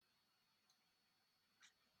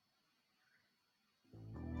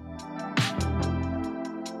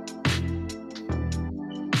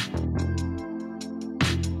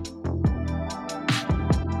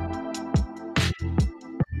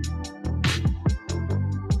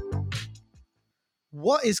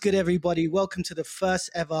What is good, everybody? Welcome to the first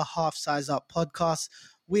ever Half Size Up podcast.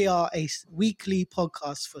 We are a weekly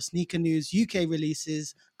podcast for sneaker news, UK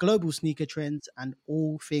releases, global sneaker trends, and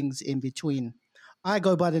all things in between. I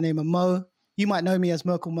go by the name of Mo. You might know me as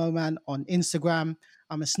Merkle Mo Man on Instagram.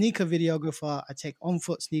 I'm a sneaker videographer. I take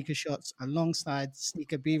on-foot sneaker shots alongside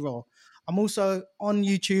sneaker B-roll. I'm also on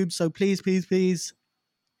YouTube, so please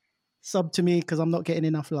sub to me because I'm not getting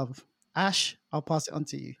enough love. Ash, I'll pass it on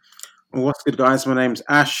to you. What's good, guys? My name's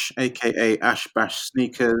Ash, aka Ash Bash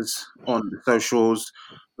Sneakers on the socials.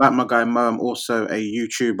 Like my guy Mo, I'm also a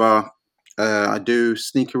YouTuber. I do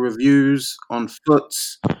sneaker reviews on foot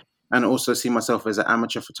and also see myself as an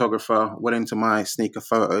amateur photographer. Well into my sneaker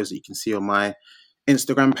photos that you can see on my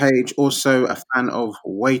Instagram page. Also a fan of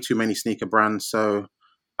way too many sneaker brands, so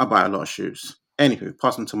I buy a lot of shoes. Anywho,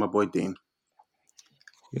 pass them to my boy Dean.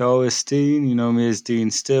 Yo, it's Dean. You know me as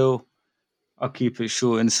Dean still. I'll keep it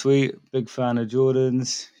short and sweet. Big fan of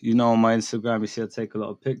Jordans. You know on my Instagram, you see I take a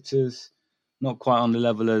lot of pictures. Not quite on the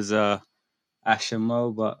level as Ash and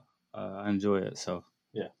Mo, but I enjoy it. So,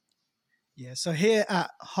 yeah. Yeah, so here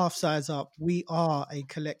at Half Size Up, we are a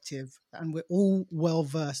collective and we're all well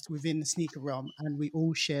versed within the sneaker realm and we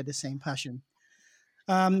all share the same passion.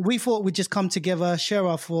 We thought we'd just come together, share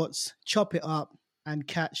our thoughts, chop it up, and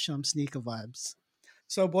catch some sneaker vibes.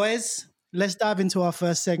 So, boys, let's dive into our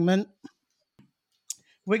first segment.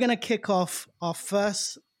 We're going to kick off our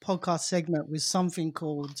first podcast segment with something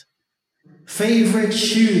called Favorite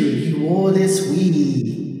Shoe You Wore This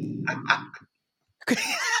Week. I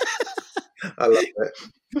love it.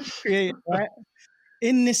 Yeah, right?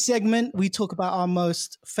 In this segment, we talk about our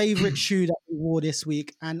most favorite shoe that we wore this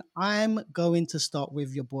week, and I'm going to start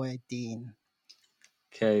with your boy Dean.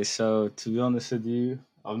 Okay, so to be honest with you,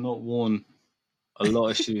 I've not worn a lot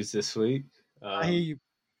of shoes this week. I hear you.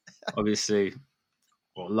 Obviously,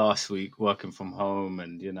 last week working from home,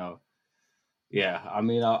 and yeah. I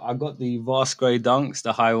mean, I got the Vast Grey Dunks,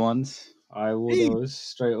 the high ones. I wore those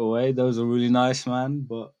straight away. Those are really nice, man.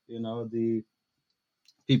 But the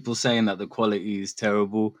people saying that the quality is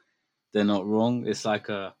terrible, they're not wrong. It's like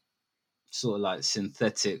a sort of like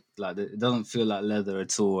synthetic, like it doesn't feel like leather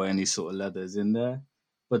at all, or any sort of leather is in there.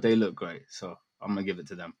 But they look great, so I'm gonna give it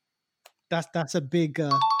to them. That's a big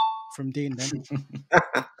from Dean then.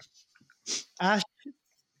 Ash,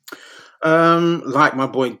 Like my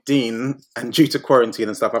boy Dean, and due to quarantine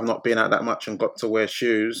and stuff, I've not been out that much and got to wear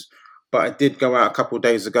shoes. But I did go out a couple of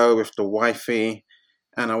days ago with the wifey,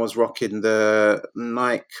 and I was rocking the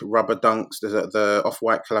Nike rubber dunks, the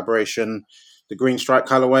Off-White collaboration, the green stripe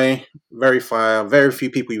colorway. Very fire. Very few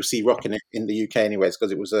people you see rocking it in the UK, anyways,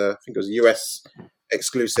 because it was I think it was US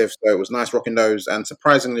exclusive, so it was nice rocking those. And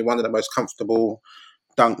surprisingly, one of the most comfortable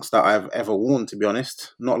dunks that I've ever worn, to be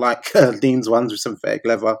honest. Not like Dean's ones with synthetic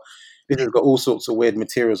leather. This has got all sorts of weird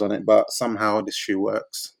materials on it, but somehow this shoe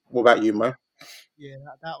works. What about you, Mo? yeah,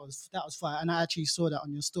 that was fire, and I actually saw that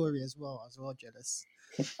on your story as well. I was well jealous.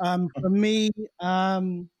 For me, I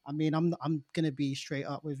mean, I'm gonna be straight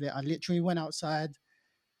up with it. I literally went outside,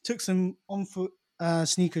 took some on foot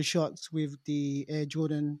sneaker shots with the Air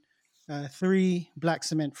Jordan 3 Black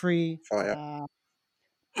Cement 3. Fire.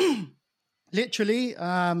 Literally,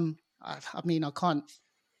 I mean, I can't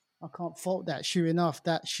fault that shoe enough.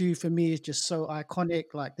 That shoe for me is just so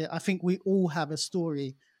iconic. Like I think we all have a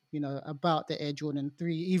story, about the Air Jordan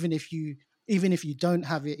 3. Even if you don't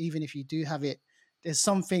have it, even if you do have it, there's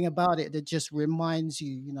something about it that just reminds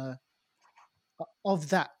you, of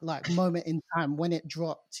that like moment in time when it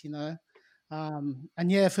dropped. And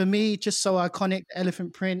yeah, for me, just so iconic, the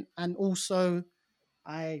elephant print, and also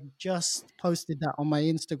I just posted that on my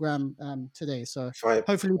Instagram today. So Fire.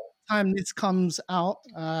 hopefully, by the time this comes out,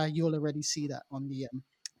 you'll already see that on the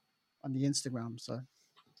Instagram. So,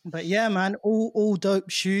 but yeah, man, all dope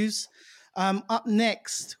shoes. Up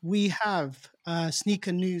next, we have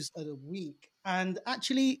sneaker news of the week, and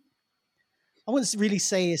actually, I wouldn't really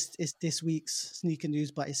say it's this week's sneaker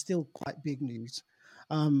news, but it's still quite big news.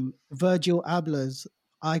 Virgil Abloh's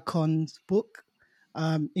Icons book,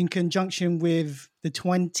 in conjunction with the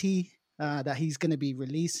 20 that he's going to be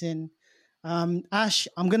releasing. Ash,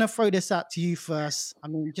 I'm going to throw this out to you first. I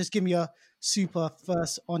mean, just give me a super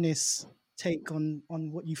first honest take on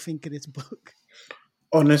what you think of this book.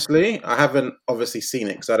 Honestly, I haven't obviously seen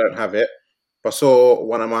it because I don't have it. But I saw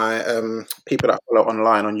one of my people that I follow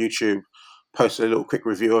online on YouTube posted a little quick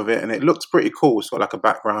review of it, and it looks pretty cool. It's got like a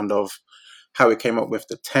background of how it came up with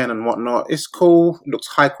the 10 and whatnot. It's cool. Looks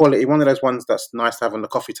high quality. One of those ones that's nice to have on the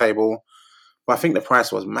coffee table. But I think the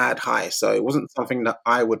price was mad high, so it wasn't something that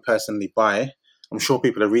I would personally buy. I'm sure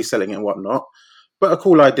people are reselling it and whatnot. But a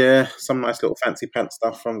cool idea, some nice little fancy pants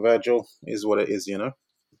stuff from Virgil is what it is, you know.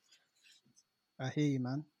 I hear you,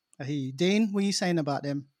 man. I hear you. Dean, what are you saying about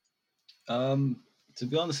them? To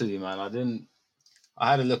be honest with you, man, I didn't.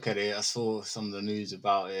 I had a look at it. I saw some of the news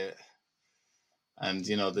about it, and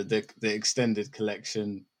the extended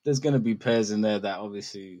collection. There's going to be pairs in there that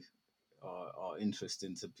obviously are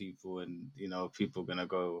interesting to people, and people are going to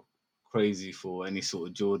go crazy for any sort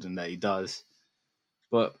of Jordan that he does.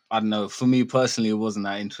 But I don't know. For me personally, it wasn't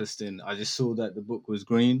that interesting. I just saw that the book was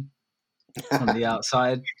green on the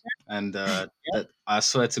outside, and that I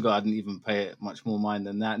swear to God, I didn't even pay it much more mind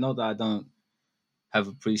than that. Not that I don't have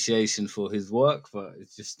appreciation for his work, but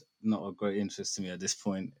it's just not a great interest to me at this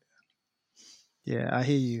point. Yeah, I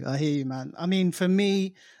hear you. I hear you, man. I mean, for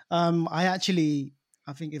me, I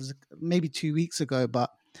think it was maybe 2 weeks ago, but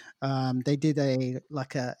they did a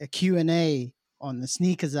Q&A on the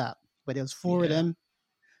sneakers app where there was four of Yeah.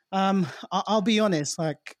 them. I'll be honest,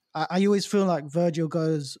 like I always feel like Virgil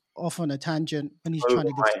goes off on a tangent when he's Over trying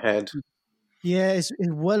to give. my head. Yeah, it's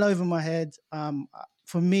well over my head.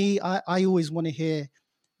 For me, I always want to hear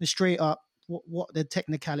the straight up what the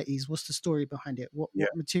technicalities, what's the story behind it, Yeah.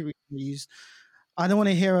 what material they use. I don't want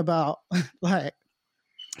to hear about like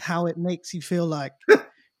how it makes you feel like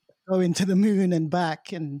going to the moon and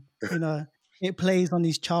back, and it plays on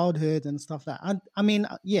his childhood and stuff like that. I mean,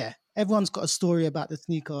 yeah, everyone's got a story about the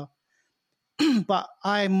sneaker, but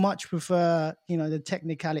I much prefer the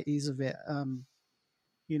technicalities of it.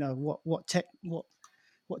 What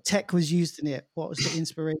tech was used in it, what was the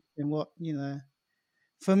inspiration,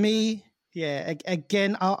 for me, yeah.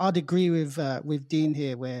 Again, I'd agree with Dean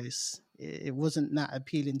here, where it wasn't that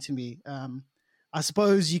appealing to me. I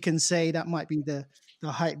suppose you can say that might be the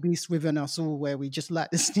hype beast within us all, where we just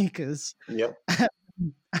like the sneakers, Yep.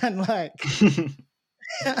 and like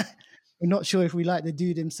we're not sure if we like the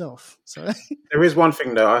dude himself. So There is one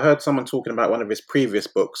thing though. I heard someone talking about one of his previous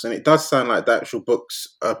books, and it does sound like the actual books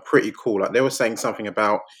are pretty cool. Like they were saying something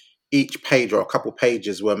about each page or a couple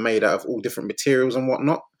pages were made out of all different materials and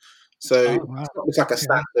whatnot. So oh wow, it's like a okay.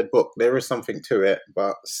 standard book. There is something to it,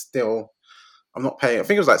 but still, I'm not paying. I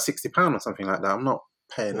think it was like £60 or something like that. I'm not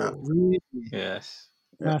paying that. Oh, Really? yes.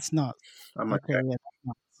 Yeah, That's nuts. I'm Okay, okay. yeah, that's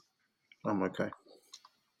nuts. I'm okay.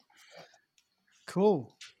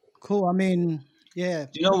 Cool. I mean, yeah,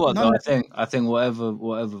 Do you know what though? none I think whatever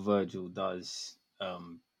Virgil does, of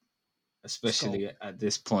gold. especially at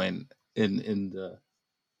this point in the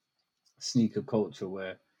sneaker culture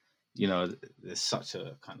where there's such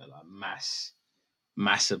a kind of like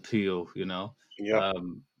mass appeal, Yep.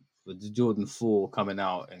 with the Jordan 4 coming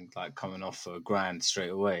out and like coming off for a grand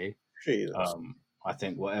straight away. Jesus. I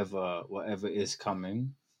think whatever is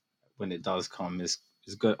coming when it does come is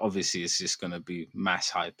good. Obviously, it's just going to be mass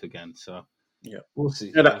hype again. So Yeah. we'll see.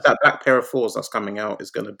 Yeah, We'll that see. black pair of fours that's coming out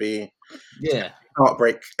is going to be Yeah.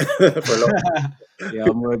 heartbreak for a lot. Yeah,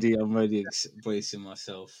 I'm ready bracing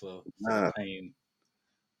myself for the Nah, pain.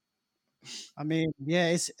 I mean, yeah,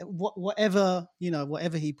 it's whatever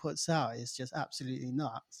he puts out is just absolutely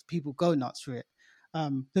nuts. People go nuts for it.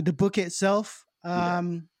 The book itself, Yeah.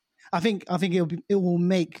 I think it will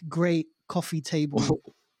make great coffee table. Uh,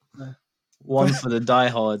 for, One for the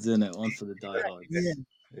diehards, isn't it? One for the diehards. yeah,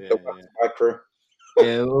 Yeah, go back yeah. to my crew.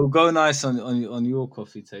 Yeah, it'll go nice on your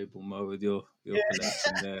coffee table, Mo, with your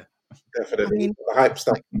collection there. I Definitely mean, the hype it's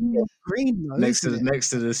stuff like green though, Next isn't to it? next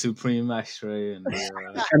to the Supreme ashtray and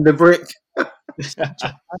the and the brick. Just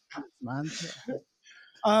man.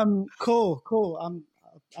 Yeah. Cool.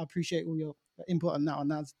 I appreciate all your input on that one.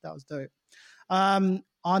 That was dope.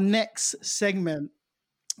 Our next segment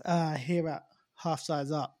here at Half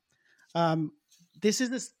Size Up. This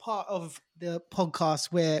is this part of the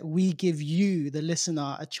podcast where we give you, the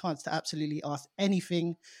listener, a chance to absolutely ask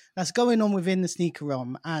anything that's going on within the sneaker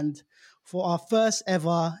realm. And for our first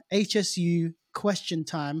ever HSU question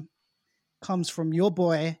time, comes from your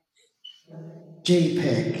boy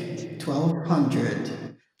JPEG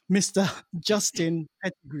 1200, Mr. Justin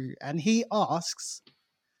Pettigrew, and he asks,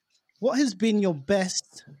 "What has been your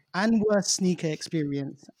best and worst sneaker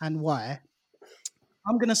experience, and why?"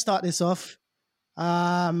 I'm gonna start this off.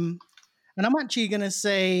 And I'm actually going to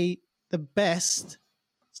say the best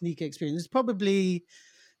sneaker experience is probably,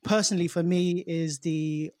 personally for me, is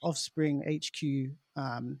the Offspring HQ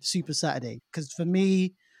Super Saturday. Because for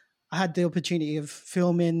me, I had the opportunity of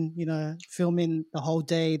filming the whole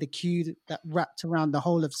day, the queue that wrapped around the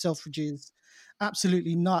whole of Selfridges.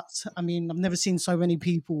 Absolutely nuts. I mean, I've never seen so many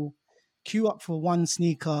people queue up for one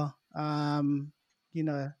sneaker, and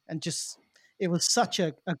just it was such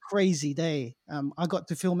a crazy day. I got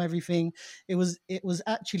to film everything. It was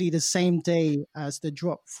actually the same day as the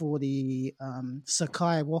drop for the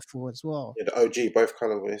Sakai waffle as well. Yeah, the OG, both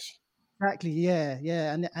colorways. Exactly. Yeah.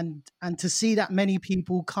 Yeah. And to see that many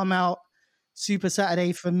people come out Super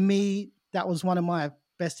Saturday for me, that was one of my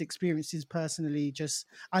best experiences personally. Just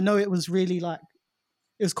I know it was really like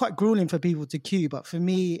it was quite grueling for people to queue, but for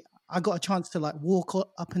me, I got a chance to like walk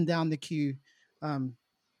up and down the queue, um,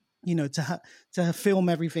 to film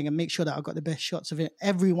everything and make sure that I got the best shots of it.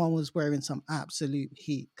 Everyone was wearing some absolute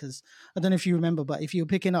heat because I don't know if you remember, but if you were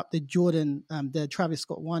picking up the Jordan, the Travis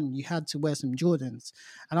Scott one, you had to wear some Jordans,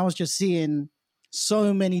 and I was just seeing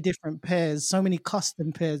so many different pairs, so many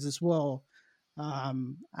custom pairs as well,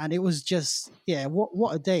 and it was just yeah,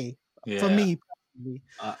 what a day for Yeah, me personally.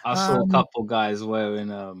 I saw a Um, couple guys wearing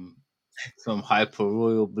some hyper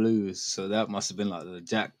royal blues, so that must have been like the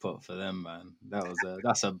jackpot for them, man.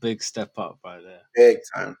 That's a big step up right there. Big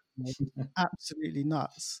time. Absolutely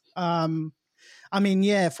nuts. I mean,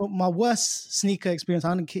 yeah, for my worst sneaker experience,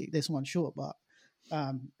 I'm gonna keep this one short, but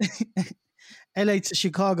um, LA to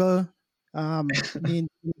Chicago, me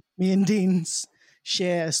and Dean's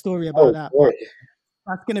share a story about Oh that, boy.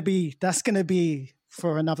 but that's gonna be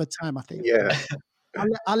for another time, I think. Yeah.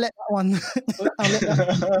 I'll let that one. I'll let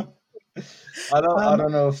that. I Um,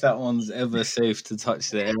 don't know if that one's ever safe to touch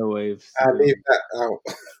the airwaves. To I be leave honest.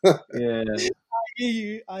 that out.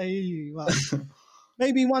 Yeah. I hear you. But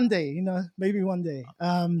maybe one day, maybe one day.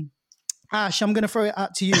 Ash, I'm gonna throw it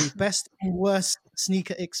out to you. Best and worst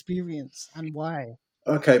sneaker experience and why?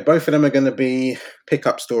 Okay, both of them are going to be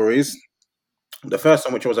pickup stories. The first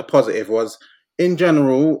one, which was a positive, was in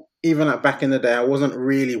general, even like back in the day, I wasn't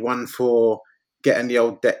really one for getting the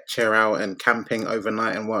old deck chair out and camping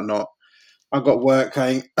overnight and whatnot. I got work,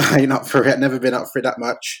 I ain't up for it, never been up for it that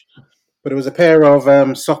much. But it was a pair of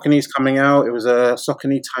Sauconys coming out. It was a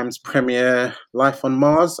Saucony Times Premiere Life on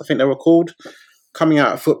Mars, I think they were called, coming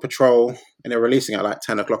out of Foot Patrol, and they're releasing at like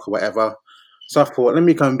 10 o'clock or whatever. So I thought, let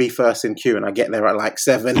me go and be first in queue. And I get there at like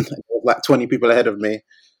 7, and there was like 20 people ahead of me.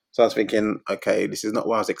 So I was thinking, okay, this is not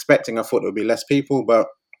what I was expecting. I thought there would be less people, but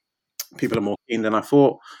people are more keen than I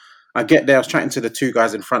thought. I get there, I was chatting to the two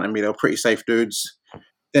guys in front of me. They were pretty safe dudes.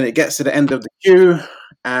 Then it gets to the end of the queue,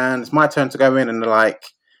 and it's my turn to go in, and they're like,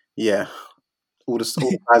 yeah, all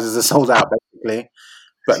the prizes are sold out, basically.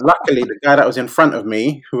 But luckily, the guy that was in front of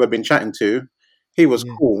me, who I'd been chatting to, he was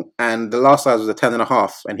Yeah. cool. And the last size was a 10 and a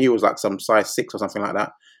half, and he was like some size 6 or something like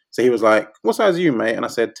that. So he was like, what size are you, mate? And I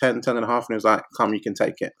said 10, 10 and a half. And he was like, come, you can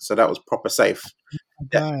take it. So that was proper safe.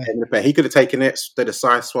 Yeah, Guy. he could have taken it, did a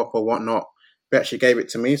size swap or whatnot. He actually gave it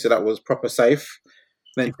to me. So that was proper safe.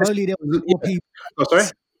 Then If only there was more yeah. people. Oh,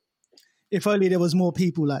 sorry? If only there was more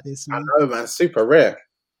people like this, I man. know, man. Super rare.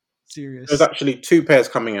 There's Serious. actually two pairs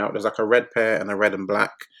coming out. There's like a red pair and a red and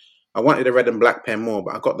black. I wanted a red and black pair more,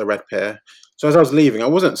 but I got the red pair. So as I was leaving, I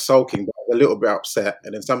wasn't sulking, but I was a little bit upset.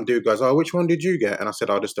 And then some dude goes, oh, which one did you get? And I said,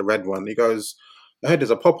 oh, just the red one. He goes, I heard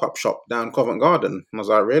there's a pop-up shop down Covent Garden. And I was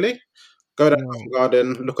like, really? Go down Wow. Covent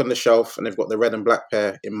Garden, look on the shelf, and they've got the red and black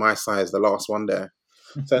pair in my size, the last one there.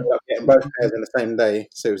 So I ended up getting both pairs in the same day.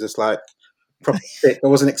 So it was just like proper sick. I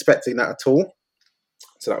wasn't expecting that at all.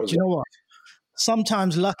 So that was Do you know what?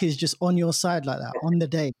 Sometimes luck is just on your side like that on the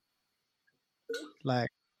day. Like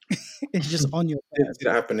it's just on your didn't side. see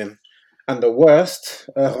that happening. And the worst,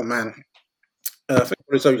 oh man, I think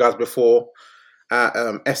I told you guys before at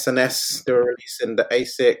SNS, they were releasing the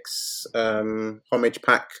A6 homage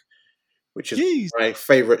pack, which is Jeez. my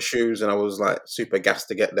favorite shoes, and I was like super gassed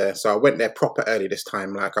to get there. So I went there proper early this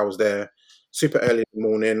time. Like I was there super early in the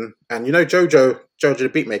morning, and you know Jojo the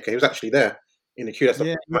beatmaker, he was actually there in the queue. That's the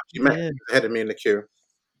Yeah. first time I actually met him. Yeah. He was ahead of me in the queue.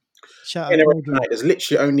 Shout And out there was Virgil. like, there's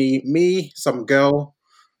literally only me, some girl,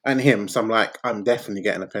 and him. So I'm like, I'm definitely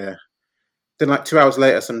getting a pair. Then like 2 hours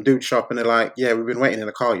later, some dude shop, and they're like, yeah, we've been waiting in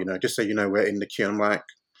the car, just so you know, we're in the queue. I'm like,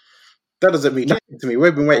 that doesn't mean Yeah. nothing to me.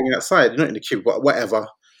 We've been waiting outside. You're not in the queue, but whatever.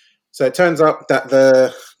 So it turns out that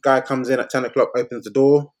the guy comes in at 10 o'clock, opens the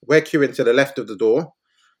door. We're queuing to the left of the door.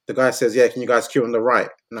 The guy says, yeah, can you guys queue on the right?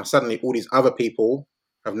 Now suddenly all these other people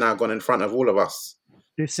have now gone in front of all of us.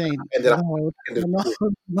 This ain't. Ended up Oh, in the no.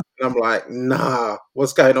 queue. And I'm like, nah,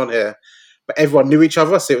 what's going on here? But everyone knew each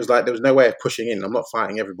other, so it was like there was no way of pushing in. I'm not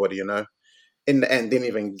fighting everybody. In the end, didn't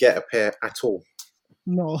even get a pair at all.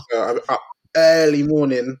 No. So I was up early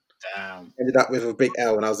morning, Damn. ended up with a big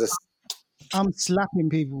L, and I was just, I'm slapping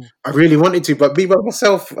people. I really wanted to, but be by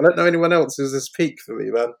myself. I don't know anyone else. It was this peak for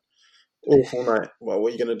me, man. Awful night. Well, what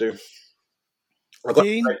are you gonna do?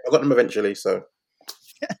 Dean? I got them eventually, so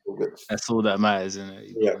all good. That's all that matters, isn't it?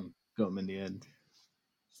 You Yeah. got them in the end.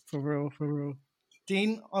 For real, for real.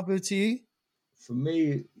 Dean, I'll go to you. For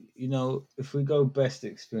me, if we go best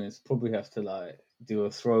experience, probably have to like do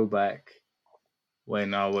a throwback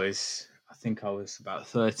when I think I was about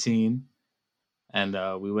 13,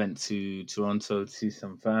 and we went to Toronto to see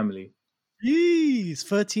some family. Jeez,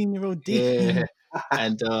 13-year-old Yeah, D.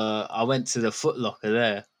 and I went to the Foot Locker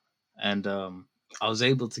there, and I was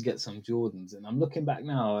able to get some Jordans. And I'm looking back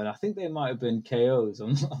now, and I think they might have been KOs.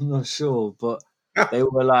 I'm not sure, but they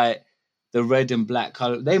were like the red and black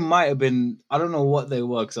color. They might have been. I don't know what they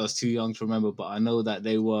were because I was too young to remember, but I know that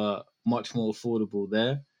they were much more affordable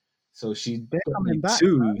there. So she They're got coming me back,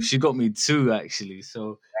 two. man. She got me two actually.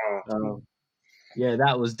 So. Um, yeah,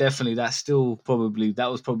 that was definitely that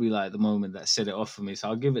was probably like the moment that set it off for me. So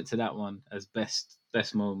I'll give it to that one as best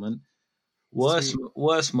moment. Sweet.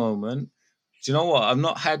 Worst moment. Do you know what? I've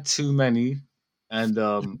not had too many, and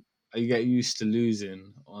you get used to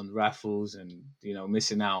losing on raffles and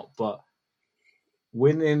missing out. But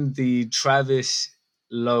winning the Travis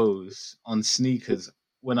Lowe's on sneakers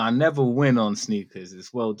when I never win on sneakers,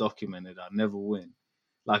 it's well documented. I never win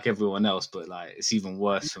like everyone else, but like it's even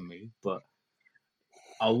worse for me. But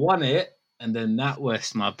I won it, and then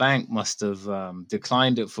NatWest, my bank, must have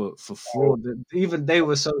declined it for fraud. Even they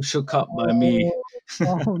were so shook up by me.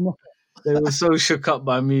 Oh, oh no. They were so shook up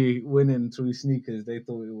by me winning through sneakers. They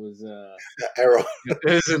thought Error. it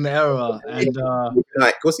was an error, and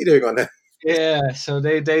Like, what's he doing on there? yeah, so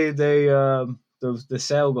the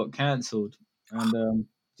sale got cancelled. And do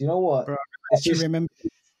you know what? Bro, It's you just remember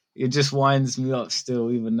it just winds me up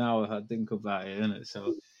still, even now if I think about it, innit?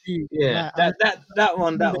 So you. yeah, Like, that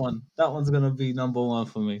remember, one's gonna be number one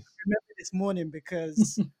for me. remember this morning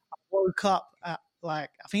because I woke up at like,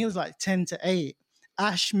 I think it was like 10 to 8.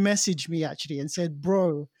 Ash messaged me actually and said,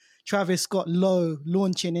 bro, Travis Scott Low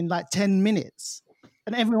launching in like 10 minutes.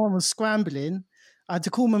 And everyone was scrambling. I had to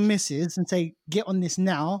call my missus and say, get on this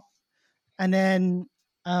now. And then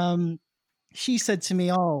um, she said to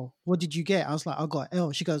me, oh, what did you get? I was like, I got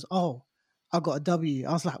L. She goes, oh, I got a W.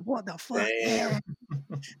 I was like, what the fuck? Damn. Yeah.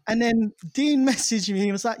 And then Dean messaged me.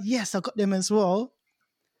 He was like, yes, I got them as well.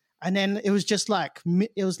 And then it was just like,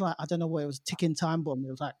 it was like, I don't know what, it was ticking time bomb.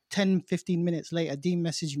 It was like 10, 15 minutes later, Dean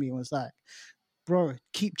messaged me and was like, bro,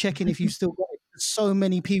 keep checking if you still got it. So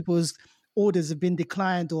many people's orders have been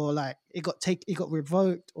declined, or like it got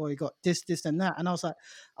revoked, or it got this and that. And I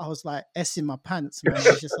was like S in my pants, man. I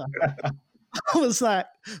was just like, I was like,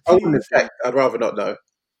 I wouldn't have please. checked. I'd rather not know.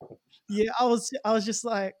 Yeah, I was just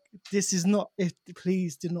like, this is not, if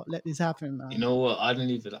please do not let this happen, You man. know what? I don't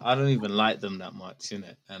even like them that much,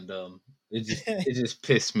 innit? And it just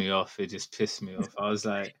pissed me off. It just pissed me off. I was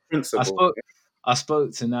like, I Principle. spoke I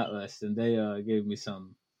spoke to NatWest, and they gave me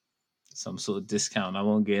some sort of discount. I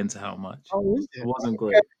won't get into how much. Oh, is It it? wasn't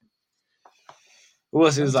great. It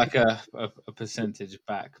was That's, like a percentage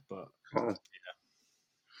back, but Oh.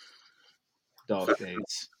 dark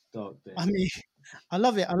days. Dark days. I mean, I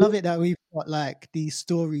love it. I love it that we've got like these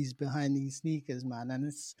stories behind these sneakers, man.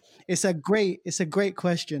 And it's a great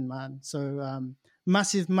question, man. So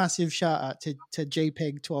massive shout out to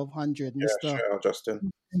JPEG 1200, Yeah, Mr. sure,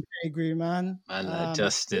 Justin. Pedigree, man. Man like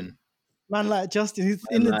Justin. Man like Justin, who's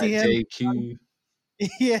in Man the like DM. JQ.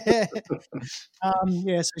 Yeah.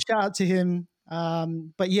 Yeah, so shout out to him.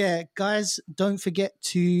 But yeah, guys, don't forget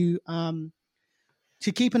to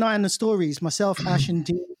keep an eye on the stories. Myself, Ash, and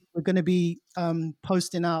Dean, we're going to be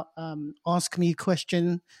posting out Ask Me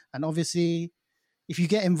question. And obviously, if you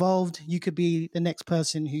get involved, you could be the next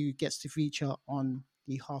person who gets to feature on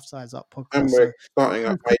the Half Size Up podcast. And we're So, starting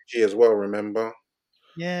up IG as well, remember?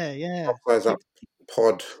 yeah. Size Up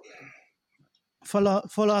Pod. Follow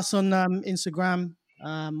us on Instagram,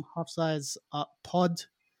 Half Size Up Pod.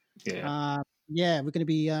 Yeah. Yeah, we're going to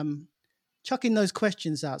be chucking those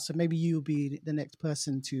questions out. So maybe you'll be the next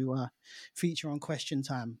person to feature on Question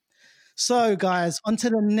Time. So, guys, on to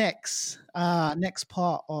the next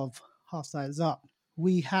part of Half Size Up.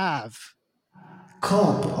 We have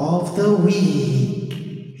Cop of the Week.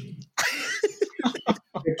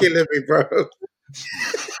 You're killing me, bro.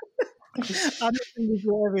 I don't think this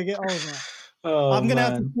will ever get over. Oh, I'm gonna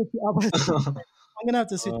have to man. switch it up. I'm gonna have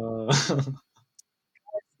to switch.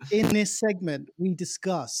 In this segment, we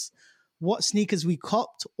discuss what sneakers we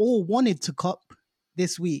copped or wanted to cop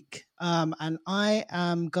this week. And I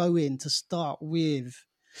am going to start with.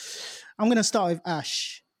 I'm going to start with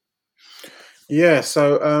Ash. Yeah,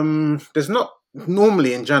 so there's not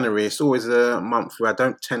normally in January. It's always a month where I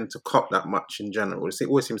don't tend to cop that much in general. It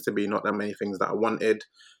always seems to be not that many things that I wanted,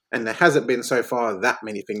 and there hasn't been so far that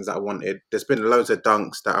many things that I wanted. There's been loads of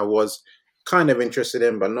dunks that I was kind of interested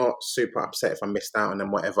in, but not super upset if I missed out on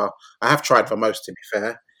them. Whatever. I have tried for most, to be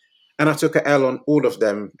fair. And I took an L on all of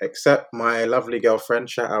them except my lovely girlfriend,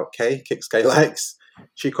 shout out Kay, Kicks K Likes.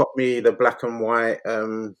 She copped me the black and white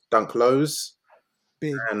Dunk Lows.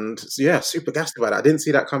 Big. And yeah, super gassed about it. I didn't see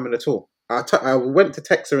that coming at all. I went to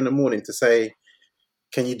text her in the morning to say,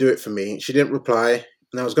 can you do it for me? She didn't reply.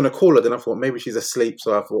 And I was going to call her. Then I thought maybe she's asleep.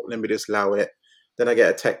 So I thought, let me just allow it. Then I get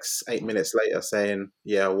a text 8 minutes later saying,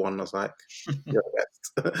 yeah, I won. I was like, you're the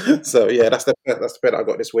best. So yeah, that's the bed I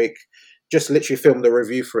got this week. Just literally filmed a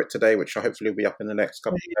review for it today, which will hopefully be up in the next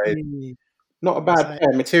couple of days. Not a bad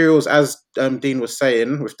pair. Materials, as Dean was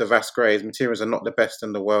saying, with the Vast Greys, materials are not the best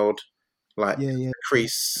in the world. Like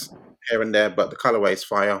crease here and there, but the colorway is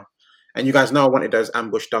fire. And you guys know I wanted those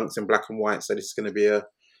ambush dunks in black and white, so this is going to be a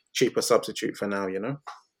cheaper substitute for now, you know?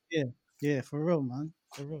 Yeah, for real, man.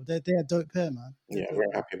 For real. They're a dope pair, man. Yeah, very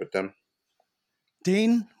happy with them.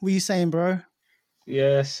 Dean, what are you saying, bro?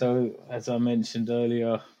 Yeah, so as I mentioned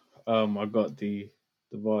earlier, I got the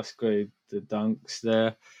Vast Grey, the dunks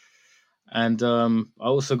there. And I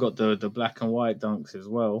also got the black and white dunks as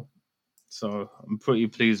well. So I'm pretty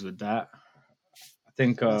pleased with that. I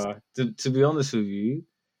think to be honest with you,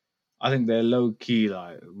 I think they're low key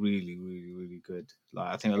like really, really, really good.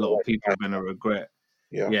 Like I think a lot of people are gonna regret.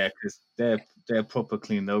 Yeah, because they're proper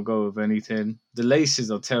clean. They'll go with anything. The laces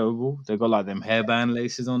are terrible. They got like them hairband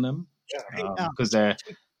laces on them. Because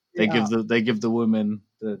they give the women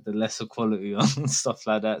the lesser quality on stuff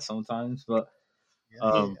like that sometimes. But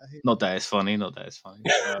not that it's funny. Not that it's funny.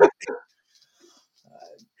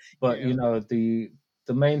 But you know the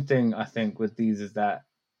main thing I think with these is that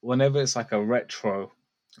whenever it's like a retro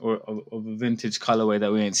or of a vintage colorway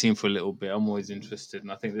that we ain't seen for a little bit, I'm always interested,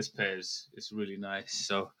 and I think this pair is really nice.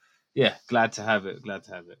 So yeah, glad to have it. Glad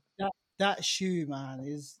to have it. That shoe, man,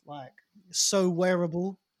 is like so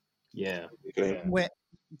wearable. Yeah.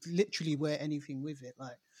 Literally wear anything with it,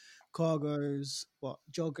 like cargos,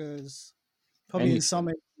 joggers. Probably Anything. in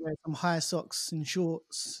summer, wear some high socks and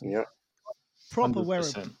shorts. Yeah, proper 100%.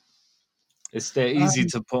 wearable. They're easy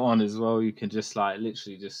to put on as well. You can just like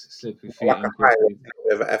literally just slip your feet in quickly.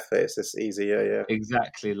 With effort, it's just easy. Yeah.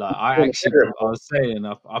 Exactly. Like I was saying,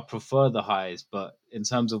 I prefer the highs, but in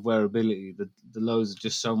terms of wearability, the lows are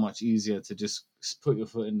just so much easier to just put your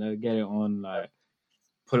foot in there, get it on, like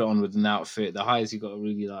put it on with an outfit. The highs you got to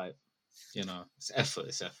really like, it's effort.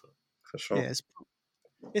 It's effort. For sure. Yeah,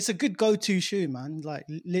 it's a good go-to shoe, man. Like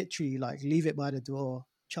literally, like leave it by the door,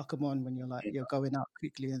 chuck them on when you're going out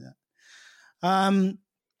quickly in it.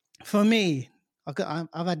 For me,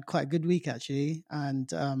 I've had quite a good week actually, and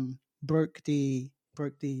broke the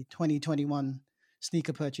 2021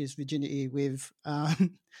 sneaker purchase virginity with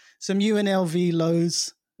some UNLV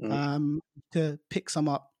lows to pick some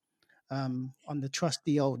up on the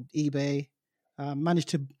trusty old eBay. Managed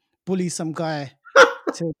to bully some guy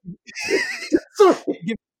to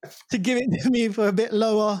give it to me for a bit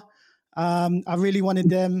lower. I really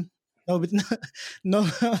wanted them. No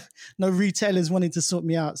retailers wanted to sort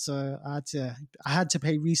me out, so I had to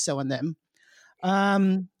pay resale on them.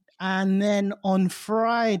 And then on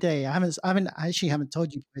Friday, I haven't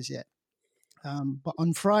told you guys yet. But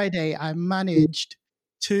on Friday, I managed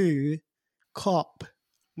to cop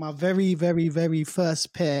my very, very, very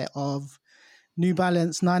first pair of New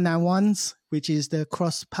Balance 991s, which is the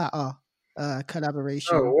cross patter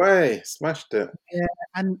collaboration. No way, smashed it. Yeah,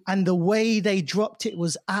 and the way they dropped it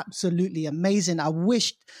was absolutely amazing. I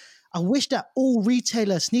wish that all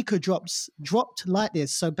retailer sneaker drops dropped like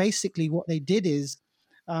this. So basically what they did is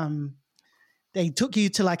they took you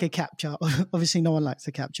to like a capture. Obviously no one likes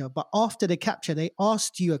a capture, but after the capture, they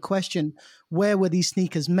asked you a question, where were these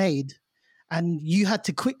sneakers made? And you had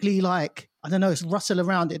to quickly rustle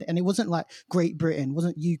around it. And it wasn't like Great Britain,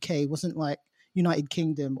 wasn't UK, wasn't like United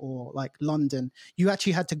Kingdom or like London. You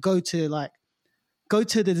actually had to go to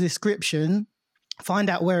the description, find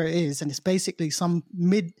out where it is, and it's basically somewhere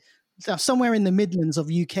in the Midlands of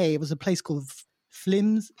UK. It was a place called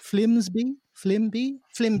Flimby,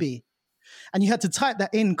 and you had to type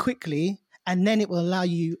that in quickly, and then it will allow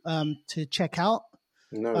you to check out.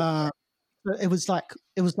 No. It was like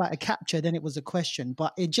a capture, then it was a question,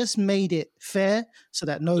 but it just made it fair so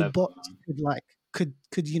that no bot could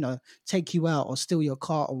take you out or steal your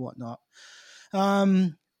car or whatnot.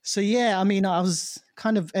 So yeah, I mean, I was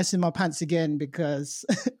kind of essing my pants again because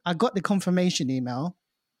I got the confirmation email,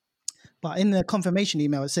 but in the confirmation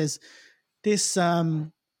email it says this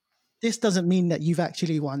doesn't mean that you've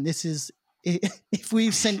actually won. This is if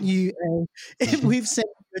we've sent you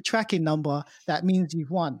a tracking number, that means you've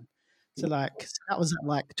won. So that was at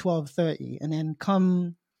like 12:30, and then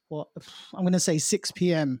I'm going to say 6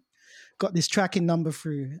 p.m. got this tracking number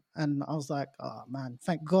through, and I was like, oh man,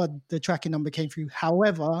 thank God the tracking number came through.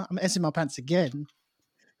 However, I'm essing my pants again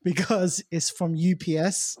because it's from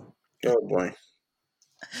UPS. Oh boy.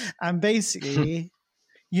 And basically,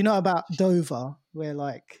 you know about Dover, where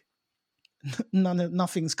like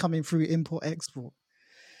nothing's coming through import export.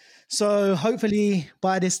 So hopefully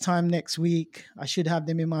by this time next week, I should have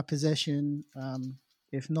them in my possession.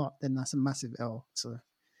 If not, then that's a massive L. So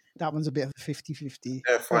that one's a bit of a 50-50.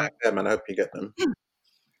 They're fine, But yeah, man. I hope you get them.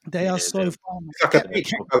 they Yeah, are so they're- fun. It's like a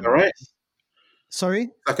peach color, right? Sorry?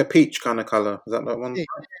 Like a peach kind of color. Is that one? Yeah,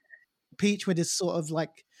 peach with this sort of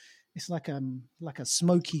like, it's like a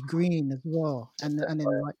smoky green as well. And then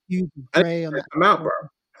like huge grey on Check that. them out, bro.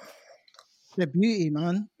 They're beauty,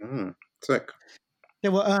 man. Sick. They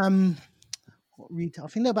were what retail? I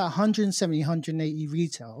think they're about 170, 180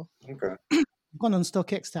 retail. Okay. I've gone on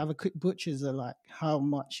StockX to have a quick butchers of like how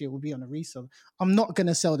much it will be on a resale. I'm not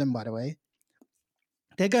gonna sell them, by the way.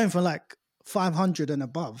 They're going for like 500 and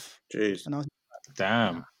above. Jeez. And I was,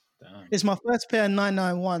 Damn. it's my first pair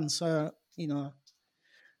 991, so you know,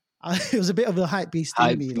 it was a bit of a hype beast in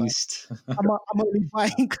Hype me. beast. Like, I'm only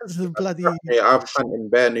buying because of the bloody. Yeah, I'm hunting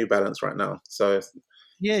bare New Balance right now. So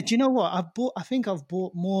Yeah, do you know what? I think I've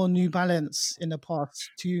bought more New Balance in the past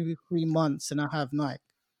 2-3 months than I have Nike.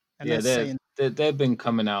 And Yeah, that's saying, they've been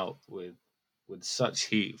coming out with such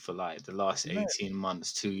heat for like the last Yeah. 18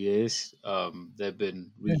 months, 2 years. They've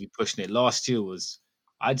been really pushing it. Last year was,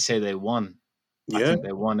 I'd say they won. I yeah, think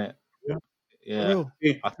they won it. for Yeah, real.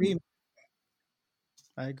 I think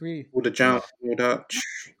I agree. all the jam, all that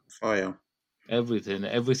fire.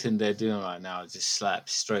 everything they're doing right now just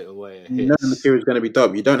slaps straight away. It You know the hits. material is going to be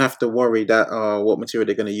dope. You don't have to worry that what material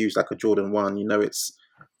they're going to use, like a Jordan 1. You know it's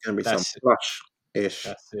going to be some That's flush-ish.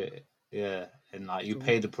 That's it. Yeah, and like you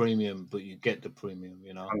pay the premium, but you get the premium.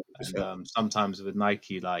 You know, 100%. and sometimes with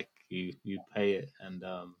Nike, like you pay it, and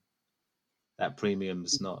that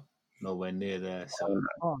premium's not nowhere near there. So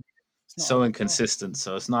Oh, it's not so up at all. inconsistent.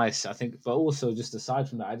 So it's nice, I think. But also, just aside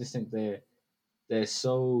from that, I just think they're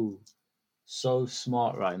so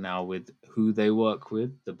smart right now with who they work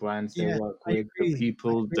with, the brands they Yeah, work I with, the agree.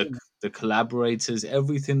 people, the collaborators.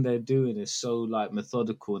 Everything they're doing is so like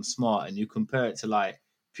methodical and smart. And you compare it to like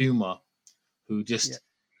Puma, who just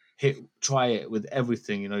try it with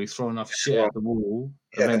everything. You know, you throw enough shit Well, at the wall,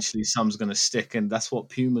 yeah. eventually some's gonna stick, and that's what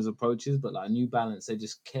Puma's approach is. But like New Balance, they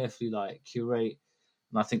just carefully like curate.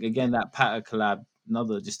 And I think again that Patta collab,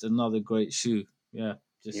 another great shoe. Yeah,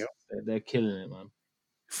 just Yeah. they're killing it, man.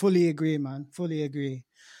 Fully agree, man. Fully agree.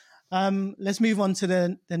 Let's move on to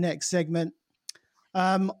the next segment.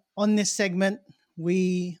 On this segment,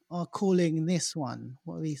 we are calling this one.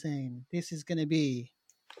 What are we saying? This is going to be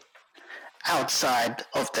outside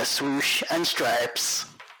of the swoosh and stripes.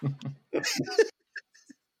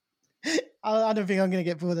 I don't think I'm going to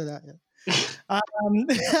get bored of that yet.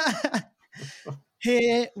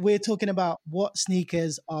 Here we're talking about what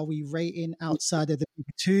sneakers are we rating outside of the big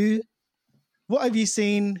two. What have you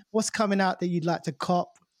seen? What's coming out that you'd like to cop?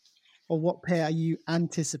 Or what pair are you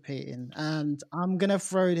anticipating? And I'm going to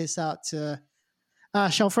throw this out to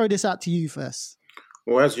Ash. I'll throw this out to you first.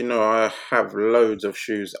 Well, as you know, I have loads of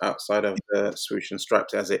shoes outside of the swoosh and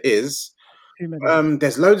stripes as it is. Too many.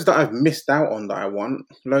 There's loads that I've missed out on that I want.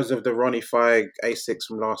 Loads of the Ronnie Fieg A6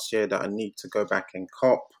 from last year that I need to go back and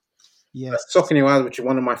cop. Yes. Saucony Wild, which is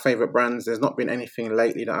one of my favourite brands, there's not been anything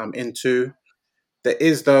lately that I'm into. There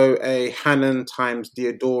is, though, a Hannon times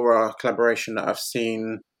Diodora collaboration that I've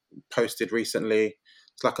seen posted recently.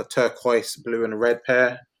 It's like a turquoise, blue and red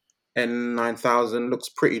pair. N9000 looks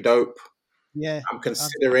pretty dope. Yeah. I'm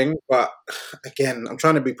considering, but again, I'm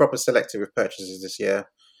trying to be proper selective with purchases this year.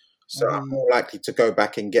 So I'm more likely to go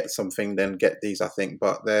back and get something than get these, I think.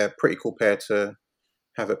 But they're a pretty cool pair to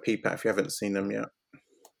have a peep at if you haven't seen them yet.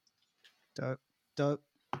 Dope.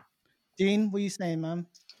 Dean, what are you saying, man?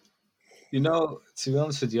 You know, to be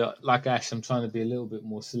honest with you, like Ash, I'm trying to be a little bit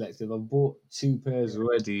more selective. I've bought 2 pairs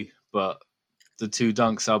already, but the 2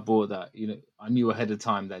 dunks I bought that, you know, I knew ahead of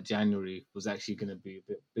time that January was actually going to be a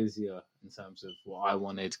bit busier in terms of what I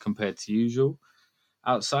wanted compared to usual.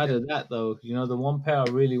 Outside of that, though, you know, the one pair I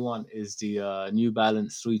really want is the New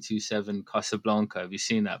Balance 327 Casablanca. Have you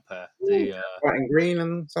seen that pair? The White and green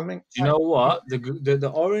and something? you know what?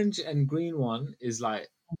 The orange and green one is like,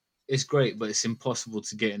 it's great, but it's impossible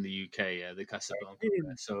to get in the UK. Yeah, the Casablanca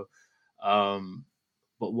pair. So,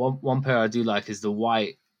 but one pair I do like is the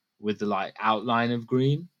white with the like outline of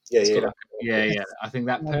green. Yeah, It's got yeah. like, yeah. I think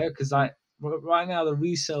that pair, because like right now the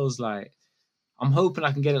resale's like, I'm hoping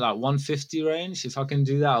I can get it like 150 range. If I can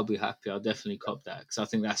do that, I'll be happy. I'll definitely cop that because I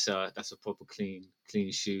think that's a proper clean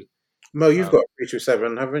shoe. Mo, you've Um, got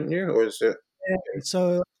 327, haven't you? Or is it?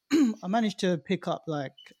 So I managed to pick up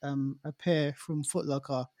like a pair from Foot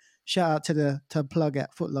Locker. Shout out to the plug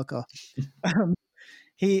at Foot Locker. Um,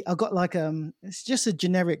 I got like it's just a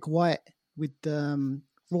generic white with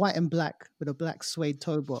white and black with a black suede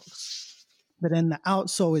toe box. But then the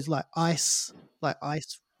outsole is like ice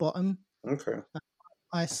bottom, Okay.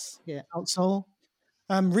 yeah, outsole.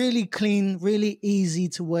 Really clean, really easy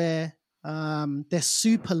to wear. They're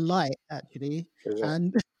super light actually, Is it?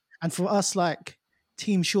 and and for us like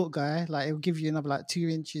team short guy, like it'll give you another like 2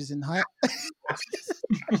 inches in height.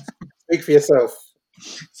 Speak for yourself.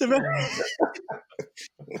 So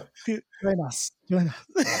join us, join us.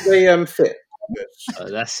 They fit.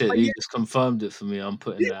 that's it. But You yeah, just confirmed it for me. I'm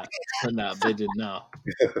putting that bid in now.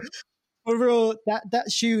 for real,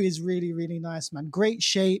 that shoe is really really nice, man. Great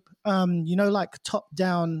shape. Like top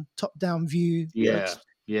down view Yeah. Yeah, looks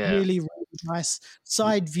yeah, really really nice.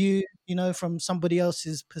 Side view, from somebody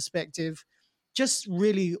else's perspective, just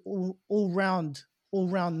really all round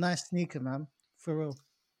nice sneaker, man. For real.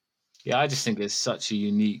 yeah. I just think it's such a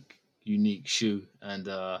unique shoe, and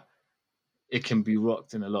it can be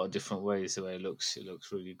rocked in a lot of different ways. The way it looks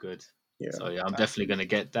really good. Yeah. So yeah, I'm definitely gonna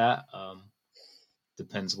get that.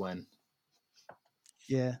 Depends when.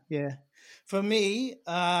 Yeah, yeah. For me,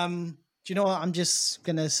 do you know what? I'm just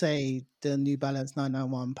gonna say the New Balance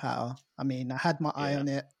 991 Power. I mean, I had my eye Yeah, on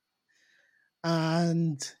it,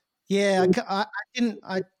 and yeah, I didn't.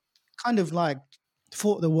 I kind of like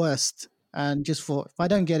thought the worst, and just thought if I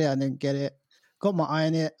don't get it, I don't get it. Got my eye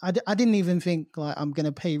on it. I didn't even think like I'm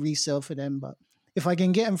gonna pay resale for them, but if I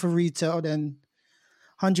can get them for retail, then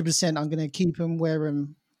 100% I'm gonna keep them, wear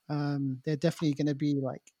them. They're definitely gonna be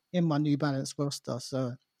like in my New Balance roster.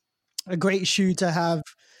 So a great shoe to have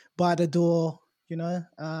by the door, you know.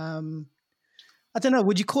 I don't know,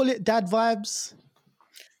 would you call it dad vibes?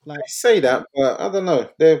 Like, I say that, but I don't know.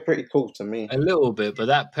 They're pretty cool to me. a little bit, but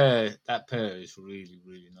that pair is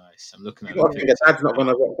really nice. I'm looking You at the got to yeah, think a pictures dad's not going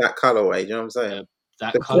now. to rock that colorway. Do you know what I'm Yeah, saying?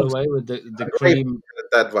 that The cool colorway with the way cream,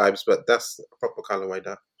 dad vibes, but that's a proper colorway.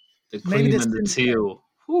 That maybe the and the teal.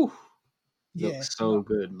 Whew, yeah, looks no, so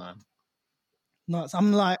good, man. nuts.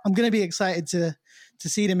 I'm gonna be excited to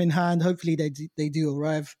see them in hand. Hopefully they do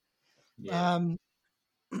arrive. Yeah, Um,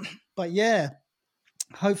 but yeah,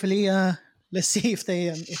 hopefully let's see if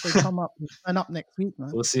they come up and up next week,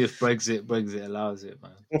 man. we'll see if Brexit allows it,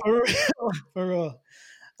 man. For real, for real.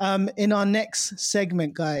 In our next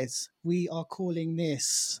segment, guys, we are calling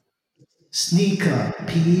this Sneaker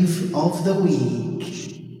Peeve of the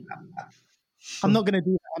Week. I'm not going to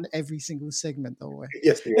do that on every single segment, don't worry.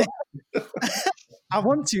 yes, you I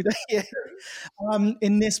want to. Yeah.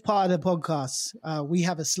 In this part of the podcast, we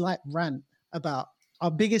have a slight rant about our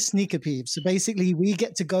biggest sneaker peeves. So basically, we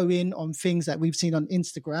get to go in on things that we've seen on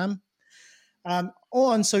Instagram,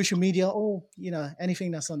 or on social media, or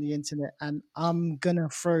anything that's on the internet. And I'm gonna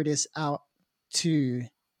throw this out to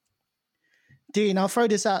Dean. I'll throw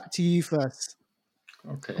this out to you first.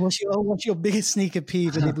 Okay. What's your biggest sneaker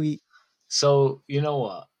peeve of the week? So you know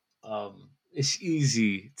what? It's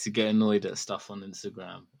easy to get annoyed at stuff on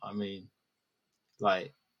Instagram. I mean,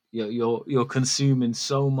 like you're consuming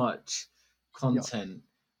so much Yeah. content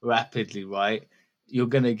rapidly, right? You're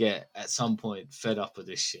gonna get at some point fed up of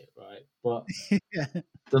this shit, right? But Yeah.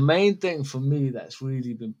 the main thing for me that's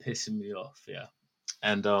really been pissing me off, yeah,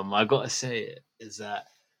 and I gotta say it is that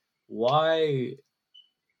why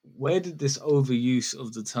where did this overuse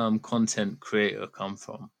of the term content creator come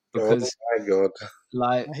from? Oh Because my god!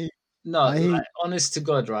 like I hate. no, I hate. like honest to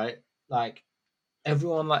God, right? Like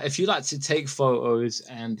everyone like if you like to take photos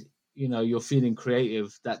and you're feeling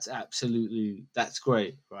creative, that's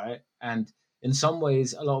great, right? And in some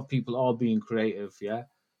ways a lot of people are being creative, yeah,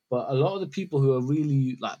 but a lot of the people who are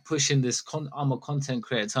really like pushing this I'm a content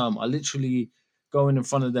creator term are literally going in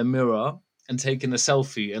front of their mirror and taking a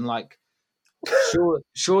selfie and like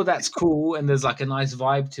sure that's cool and there's like a nice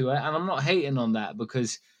vibe to it, and I'm not hating on that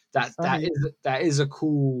because that I that hate. is that is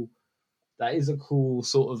a cool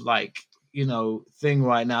sort of like thing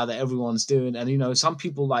right now that everyone's doing. And some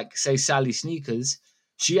people like say Sally Sneakers,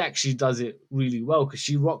 she actually does it really well because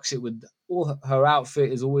she rocks it with all her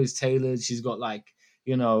outfit is always tailored. She's got like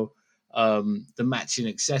you know the matching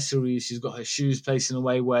accessories, she's got her shoes placed in a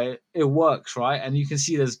way where it works, right? And you can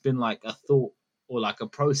see there's been like a thought or like a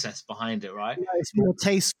process behind it, right? Yeah, it's more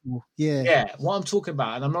tasteful. Yeah. Yeah, what I'm talking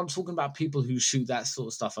about, and I'm not talking about people who shoot that sort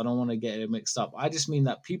of stuff. I don't want to get it mixed up. I just mean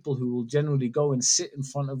that people who will generally go and sit in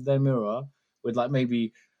front of their mirror with like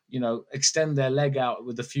maybe, extend their leg out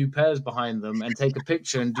with a few pairs behind them and take a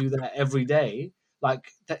picture and do that every day.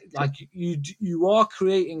 Like you are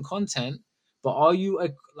creating content, but are you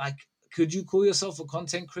like could you call yourself a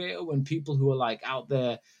content creator when people who are like out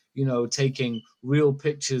there, taking real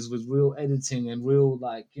pictures with real editing and real,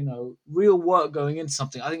 like, real work going into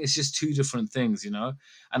something? I think it's just two different things, And I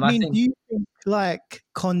I mean, do think, you think like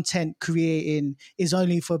content creating is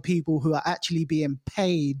only for people who are actually being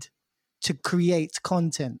paid to create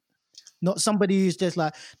content, not somebody who's just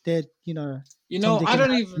like they're, Tom, Dick, I and don't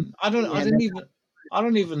Harry, even, I don't, I and didn't even, I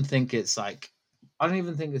don't even think it's like, I don't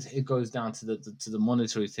even think it goes down to the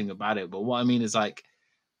monetary thing about it. But what I mean is like,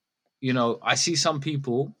 I see some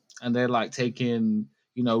people and they're like taking,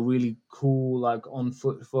 really cool, like on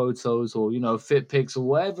foot photos or, fit pics or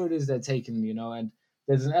whatever it is they're taking, and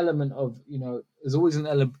there's an element of, there's always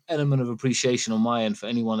an element of appreciation on my end for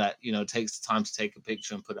anyone that, takes the time to take a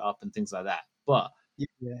picture and put it up and things like that. But,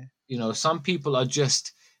 yeah, some people are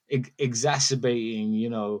just exacerbating,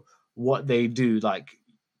 what they do. Like,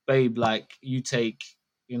 babe, like you take,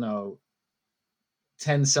 you know,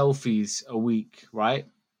 10 selfies a week, right?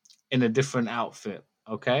 In a different outfit,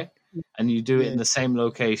 okay? And you do it in yeah, the same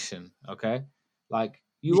location, okay? Like,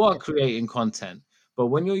 you are yeah, creating content, but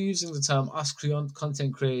when you're using the term us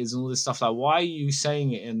content creators and all this stuff, like, why are you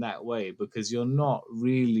saying it in that way? Because you're not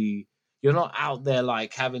out there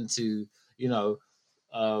like having to, you know,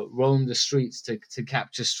 roam the streets to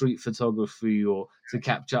capture street photography or to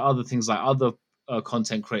capture other things like other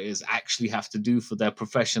content creators actually have to do for their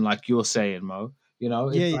profession, like you're saying, Mo. yeah,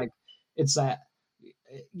 It's yeah. like, it's that,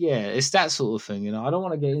 yeah, it's that sort of thing. I don't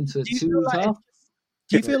want to get into it Do you feel too like tough.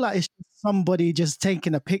 do you feel like it's just somebody just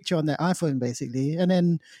taking a picture on their iPhone basically, and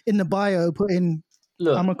then in the bio putting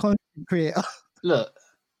Look, I'm a content creator? look,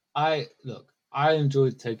 I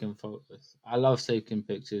enjoyed taking photos. I love taking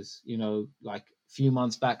pictures. Like a few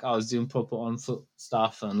months back, I was doing proper on foot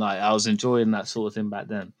stuff, and like I was enjoying that sort of thing back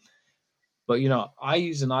then. But I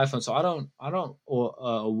use an iPhone, so I don't, or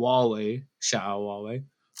a Huawei. Shout out Huawei.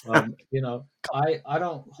 I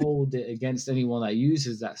don't hold it against anyone that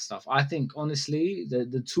uses that stuff. I think honestly,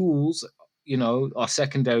 the tools, are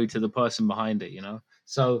secondary to the person behind it.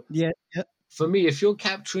 So Yeah, yeah, for me, if you're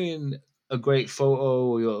capturing a great photo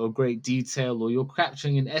or a great detail, or you're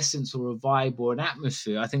capturing an essence or a vibe or an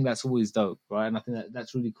atmosphere, I think that's always dope, right? And I think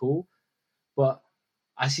that's really cool. But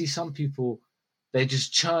I see some people, they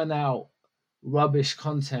just churn out rubbish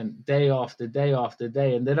content day after day after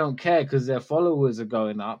day, and they don't care because their followers are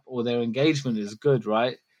going up or their engagement is good,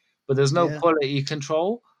 right? But there's no yeah. quality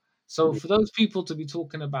control. So for those people to be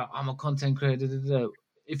talking about, I'm a content creator, da, da, da,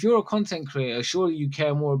 if you're a content creator, surely you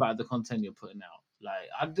care more about the content you're putting out. Like,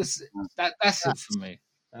 I just, that's it for me.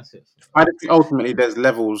 That's it for me. I think ultimately there's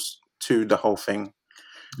levels to the whole thing.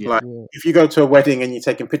 Yeah. Like, Yeah. if you go to a wedding and you're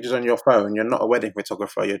taking pictures on your phone, you're not a wedding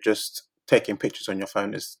photographer. You're just taking pictures on your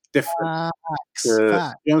phone. It's different. Facts, You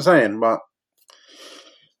facts. know what I'm saying? But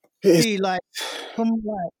it's, See, like from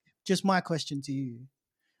like just my question to you,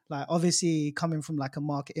 like obviously coming from like a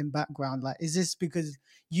marketing background, like is this because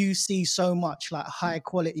you see so much like high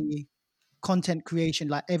quality content creation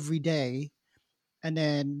like every day, and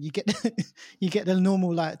then you get you get the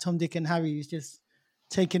normal like Tom, Dick, and Harry who's just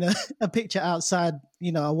taking a picture outside,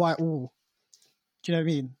 a white wall. Do you know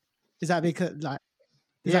what I mean? Is that because like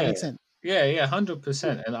does that Yeah. make sense? Yeah.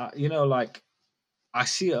 100%. And like, I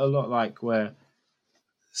see it a lot, like where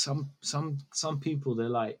some people, they're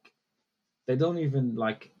like, they don't even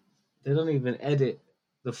like they don't even edit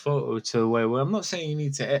the photo to a way where, I'm not saying you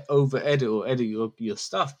need to over edit or edit your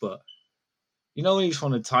stuff, but when you just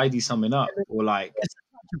want to tidy something up, or like It's,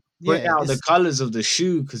 bring yeah, out the it's colors of the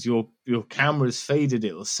shoe because your camera's faded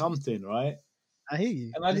it or something, right? I hear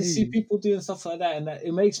you. And I I hear just see you. people doing stuff like that, and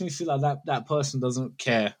it makes me feel like that person doesn't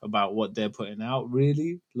care about what they're putting out,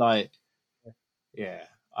 really. Like, yeah,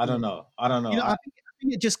 I don't Yeah. know. I don't know. I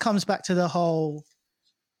think it just comes back to the whole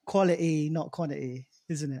quality, not quantity,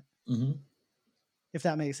 isn't it? Mhm. If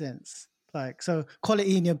that makes sense. Like, so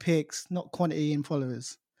quality in your pics, not quantity in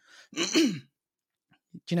followers. Do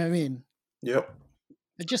you know what I mean? yep.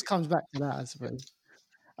 It just comes back to that, I suppose.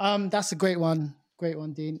 That's a great one. Great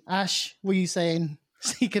one, Dean. Ash, what are you saying?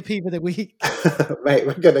 Secret peep of the week. Mate,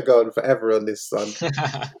 we're gonna go on forever on this, son.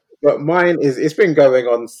 But mine is, it's been going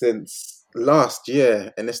on since last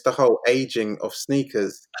year, and it's the whole aging of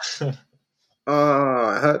sneakers.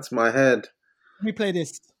 Ah, it hurts my head. Let me play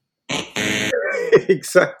this.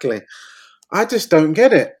 Exactly. I just don't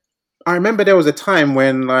get it. I remember there was a time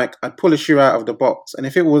when like I'd pull a shoe out of the box, and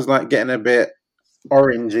if it was like getting a bit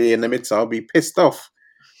orangey in the midsole, I'd be pissed off.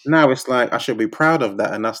 Now it's like I should be proud of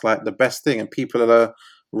that, and that's like the best thing. And people are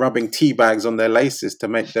rubbing tea bags on their laces to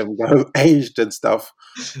make them go aged and stuff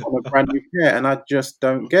on a brand new pair, and I just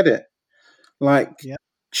don't get it. Like, Yeah.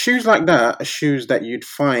 shoes like that are shoes that you'd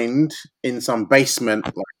find in some basement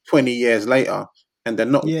like 20 years later, and they're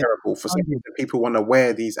not Yeah. wearable. For some reason, people want to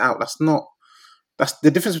wear these out. That's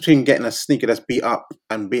the difference between getting a sneaker that's beat up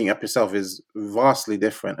and beating up yourself is vastly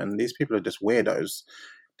different. And these people are just weirdos.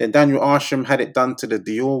 Then Daniel Arsham had it done to the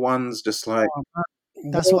Dior ones, just like, Oh,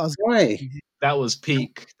 man. That's what I was. why? That was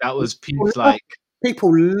peak. That was People peak. love, Like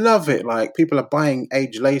people love it. Like people are buying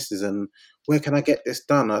age laces, and where can I get this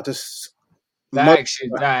done? I just that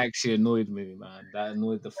actually annoyed me, man. That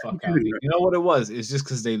annoyed the fuck out of me. yeah, You know what it was? It's just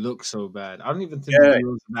because they look so bad. I don't even think the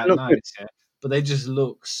deals are that look good. nice, yeah. But they just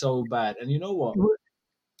look so bad. And you know what?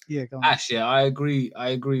 Yeah, go on. Actually, I agree. I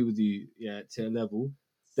agree with you. Yeah, to a level.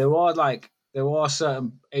 There are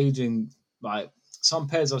certain aging like some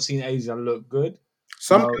pairs I've seen age that look good.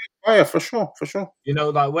 Some yeah, for sure, for sure. You know,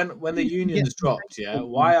 like when the unions dropped, yeah.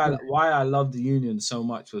 Why I love the union so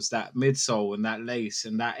much was that midsole and that lace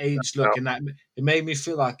and that age look and that it made me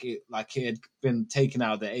feel like it had been taken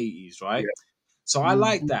out of the 80s, right? Yeah. So I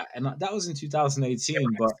like that, and that was in 2018.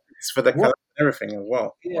 But It's for the what? color and everything as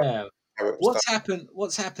well. Yeah. How it was done.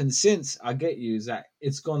 What's happened since I get you is that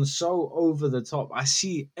it's gone so over the top. I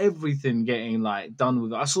see everything getting like done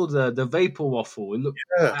with it. I saw the vapor waffle. It looked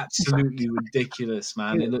Yeah. absolutely ridiculous,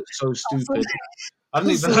 man. Yeah. It looked so stupid. I don't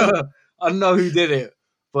even know. I don't know who did it,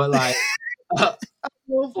 but like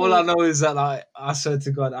all I know is that like I swear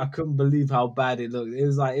to God, I couldn't believe how bad it looked. It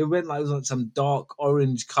was like it was like some dark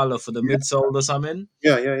orange color for the midsole or something.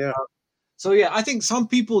 Yeah. So yeah, I think some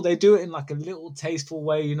people they do it in like a little tasteful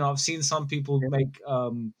way. You know, I've seen some people make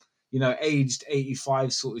aged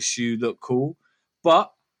 85 sort of shoe look cool,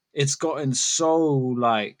 but it's gotten so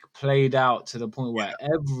like played out to the point where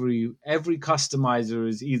every customizer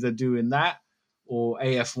is either doing that or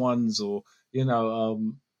AF1s or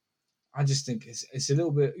I just think it's a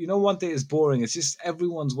little bit. You know, one thing is boring. It's just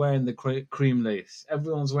everyone's wearing the cream lace.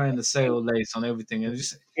 Everyone's wearing the sale lace on everything, and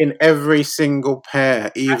just In every single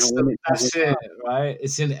pair, even when it that's doesn't it, right?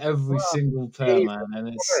 It's in every single pair, even man, and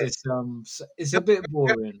work, it's a bit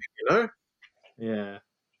boring. you know? Yeah,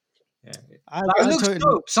 yeah. I Like, it looks totally.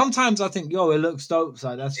 dope. Sometimes I think, yo, it looks dope.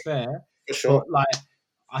 So that's fair. For sure. But like,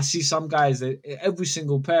 I see some guys that every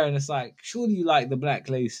single pair, and it's like, surely you like the black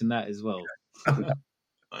lace in that as well.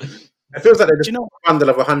 It feels like they Do just you know? a bundle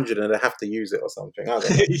of 100 and they have to use it or something. I don't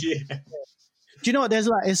know. Yeah. Do you know what? There's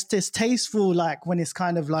like it's tasteful, like when it's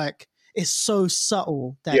kind of like it's so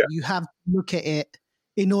subtle that Yeah. you have to look at it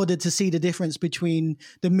in order to see the difference between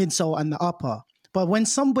the midsole and the upper. But when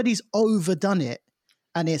somebody's overdone it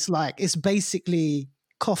and it's like it's basically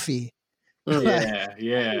coffee.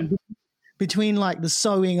 Yeah. Between like the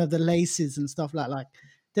sewing of the laces and stuff like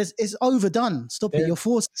it's overdone. Stop it. You're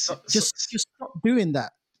forced. Just stop doing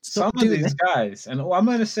that. Stop some of doing these it. guys, and I'm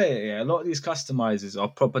going to say it, yeah, a lot of these customizers are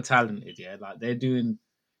proper talented, yeah. Like they're doing,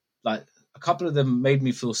 like a couple of them made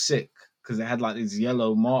me feel sick because they had like these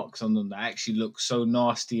yellow marks on them that actually look so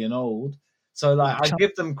nasty and old. So like I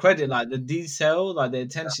give them credit, like the detail, like the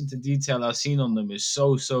attention to detail I've seen on them is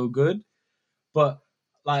so good. But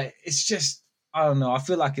like it's just I don't know. I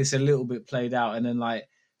feel like it's a little bit played out, and then like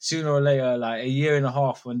sooner or later, like a year and a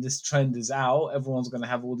half when this trend is out, everyone's gonna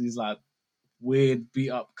have all these like weird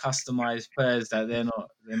beat up customized pairs that they're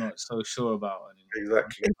not so sure about anymore.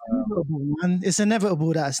 Exactly. It's inevitable, man. It's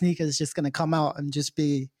inevitable that a sneaker is just going to come out and just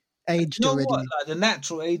be aged You know already. what? Like the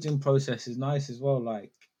natural aging process is nice as well.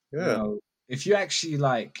 Like Yeah. if you actually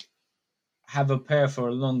like have a pair for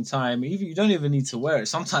a long time, even you don't even need to wear it.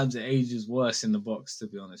 Sometimes it ages worse in the box, to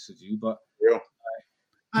be honest with you. But Real.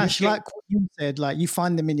 Ash, like what you said, like you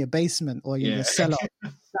find them in your basement or in your cellar.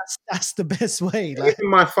 That's the best way. Like Even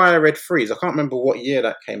my Fire Red Freeze, I can't remember what year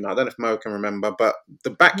that came out. I don't know if Mo can remember, but the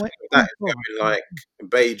back of that is going like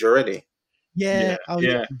beige already. yeah.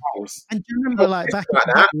 yeah. And do you remember like back in Like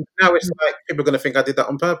the that. day, Now it's like people are going to think I did that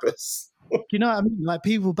on purpose. do you know what I mean? Like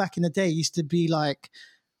people back in the day used to be like,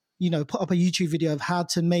 put up a YouTube video of how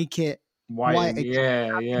to make it white.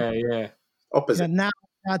 Yeah. Opposite.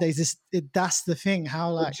 Nowadays, that's the thing. Do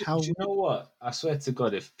you know what? I swear to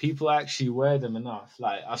God, if people actually wear them enough,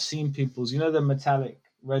 like I've seen people's, the metallic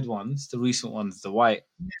red ones, the recent ones, the white,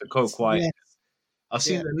 the coke white. Yes. I've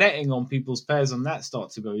seen the netting on people's pairs on that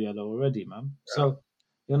start to go yellow already, man. So,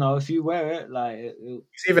 if you wear it, like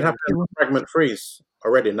it's even happened with Fragment Freeze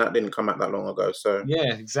already, and that didn't come out that long ago. So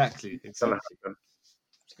yeah, exactly. It's gonna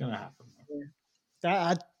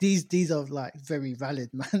happen. These are like very valid,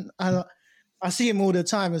 man. I see him all the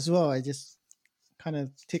time as well. It just kind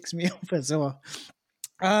of ticks me off as well.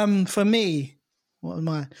 For me,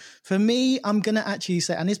 For me, I'm gonna actually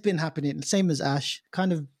say, and it's been happening, same as Ash,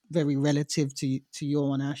 kind of very relative to your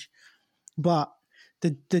one, Ash. But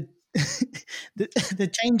the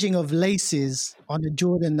the changing of laces on the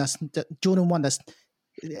Jordan the Jordan 1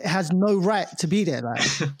 it has no right to be there. Like,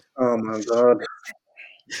 Oh my god.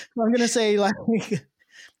 I'm gonna say, like,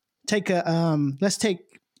 let's take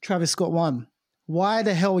Travis Scott 1. Why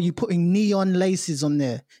the hell are you putting neon laces on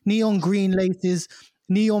there? Neon green laces,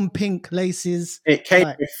 neon pink laces. It came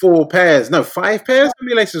Like, with 4 pairs. No, 5 pairs? How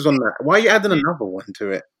many laces on that? Why are you adding another one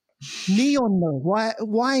to it? neon though.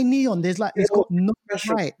 Why neon? There's like, it's got no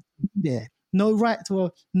Special. right there. No right to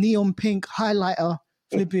a neon pink highlighter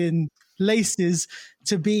flipping laces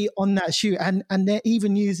to be on that shoe. And they're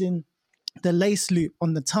even using the lace loop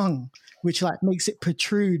on the tongue, which like makes it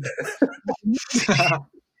protrude.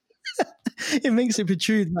 It makes it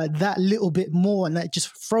protrude like that little bit more, and that just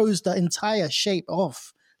throws the entire shape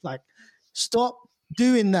off. Like, stop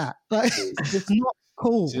doing that. Like, it's not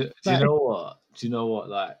cool. Do you Like, know what? Do you know what?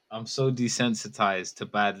 Like, I'm so desensitized to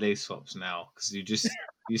bad lace swaps now because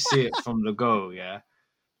you see it from the go. Yeah,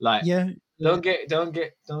 like yeah, don't get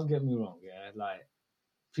me wrong. Yeah, like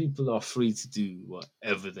people are free to do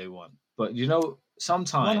whatever they want, but you know 100%.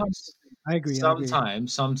 sometimes, I agree.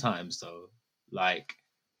 sometimes though, like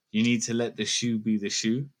you need to let the shoe be the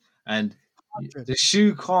shoe, and 100. the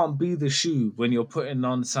shoe can't be the shoe when you're putting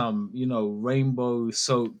on some, rainbow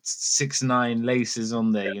soaked 6ix9ine laces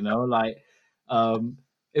on there. Like um,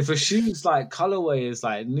 if a shoe's like colorway is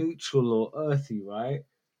like neutral or earthy, right?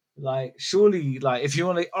 Like surely, like if you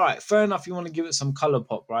want to, all right, fair enough, you want to give it some color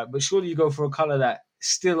pop, right? But surely you go for a color that's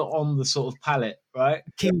still on the sort of palette, right?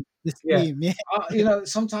 Keep the Yeah. scheme, yeah.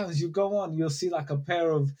 Sometimes you go on, you'll see like a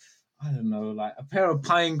pair of, I don't know, like a pair of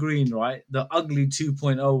pine green, right? The ugly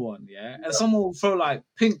 2.0 one, yeah? And someone will throw like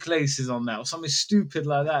pink laces on that or something stupid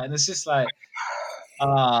like that. And it's just like,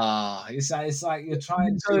 it's like you're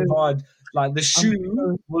trying too So hard. Like the I'm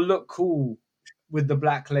shoe will look cool with the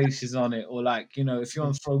black laces on it, or like, if you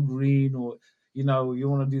want to throw green, or you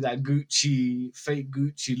want to do that Gucci, fake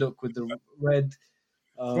Gucci look with the red.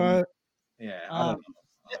 bro. Yeah, I don't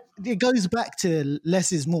know. It goes back to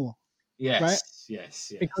less is more, right?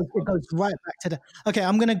 Yes. It goes right back to the. Okay,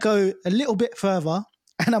 I'm gonna go a little bit further,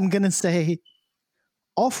 and I'm gonna say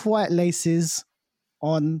off-white laces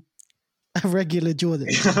on a regular Jordan.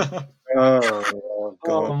 Oh god.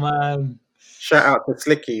 Oh man. Shout out to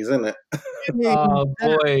Slickies, isn't it? Oh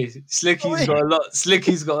boy.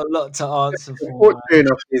 Slicky's got a lot to answer for, man.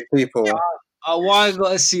 Fortune of these people. Why I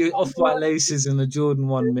gotta see off-white laces in the Jordan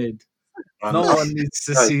 1 mid? No Man. one needs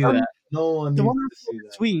to see that. No one The needs one I to saw see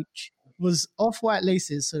this that. week was off-white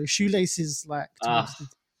laces, so shoelaces like Ah,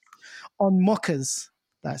 on mockers.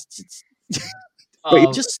 That's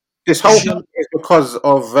But just this whole you know, thing is because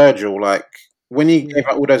of Virgil. Like when he yeah. gave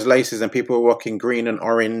out all those laces and people were rocking green and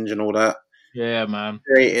orange and all that, yeah, man.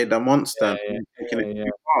 created a monster. Yeah, Taking it yeah.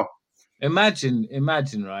 too far.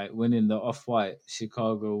 Imagine, right, winning the off-white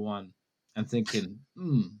Chicago 1 and thinking,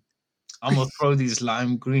 I'm gonna throw these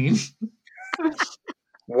lime green.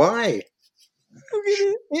 Why?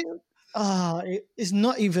 It's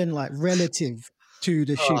not even like relative to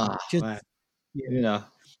the shoe. Oh, Just man. yeah.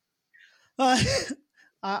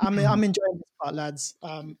 I'm enjoying this part, lads.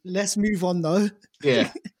 Let's move on though.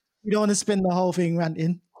 Yeah. We don't want to spend the whole thing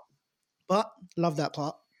ranting, but love that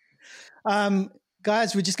part.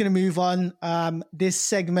 Guys, we're just going to move on. This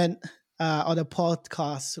segment on the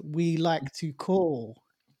podcast we like to call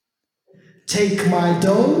 "Take My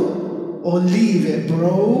Dough or Leave It,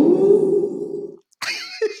 Bro."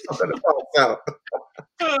 I'm gonna pass out.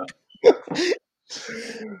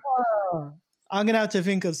 I'm gonna have to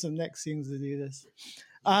think of some next things to do this.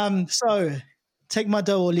 So take my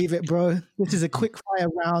dough or leave it, bro. This is a quick fire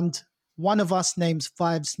round. One of us names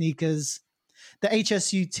 5 sneakers. The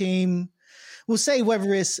HSU team will say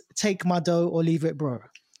whether it's take my dough or leave it, bro.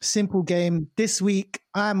 Simple game. This week,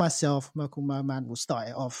 I myself, Merkle Merman, will start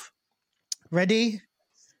it off. Ready?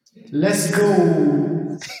 Let's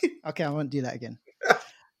go. Okay, I won't do that again.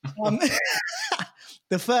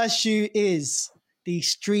 The first shoe is the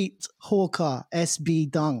Street Hawker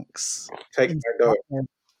SB Dunks. Take my dough.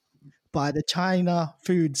 By the China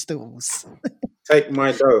food stalls. Take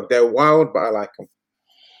my dough. They're wild, but I like them.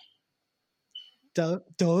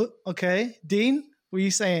 Dough. Okay. Dean, what are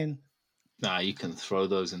you saying? Nah, you can throw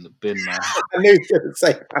those in the bin, man. I knew you were going to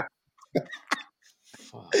say that.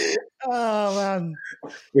 Fuck. Oh, man.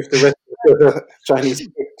 With the rest of the Chinese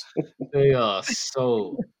food. They are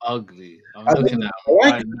so ugly. I'm I looking think- at them I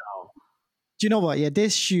like right it. now. Do you know what? Yeah,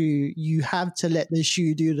 this shoe, you have to let the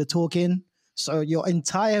shoe do the talking. So your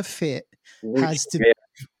entire fit has to be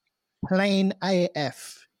plain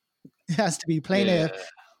AF. It has to be plain Yeah.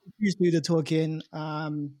 AF. Shoes do the talking.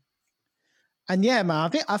 And And yeah, man,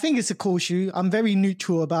 I think it's a cool shoe. I'm very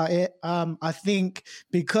neutral about it. I think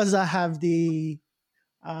because I have the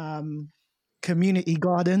community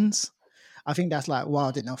gardens, I think that's like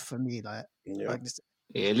wild enough for me. Yeah. Like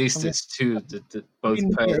Yeah, at least I'm it's two. Both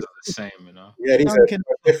gonna, pairs yeah, are the same, you know. Yeah, these are dunking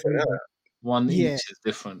different, aren't One yeah. each is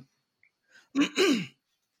different.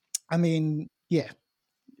 I mean, yeah,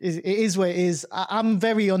 it is what it is. I'm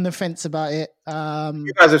very on the fence about it.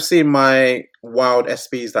 you guys have seen my wild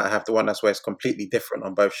SBs that I have, the one that's where it's completely different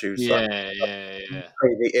on both shoes. So Yeah.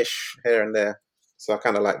 crazy-ish here and there. So I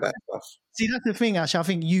kind of like that stuff. See, that's the thing, Ash. I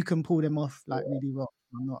think you can pull them off like Yeah. really well.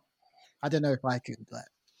 I'm not. I don't know if I could. Like,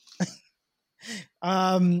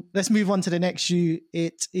 let's move on to the next shoe.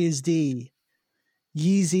 It is the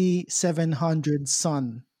Yeezy 700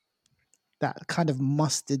 Sun. That kind of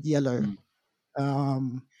mustard yellow.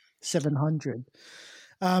 700.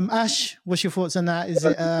 Ash, what's your thoughts on that? Is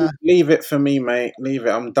it Leave it for me, mate. Leave it.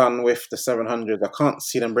 I'm done with the 700. I can't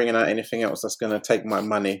see them bringing out anything else that's going to take my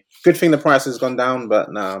money. Good thing the price has gone down,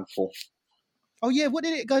 but nah, I'm full. Oh yeah, what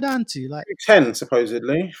did it go down to? Like 10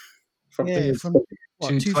 supposedly from I think yeah, it's from what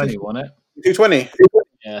 220, 250? wasn't it? 220.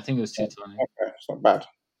 Yeah, I think it was 220. Okay, it's not bad.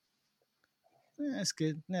 Yeah, that's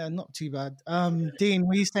good. Yeah, not too bad. Dean,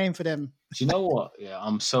 what are you saying for them? Do you know what? Yeah,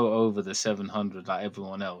 I'm so over the 700 like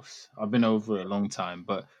everyone else. I've been over it a long time,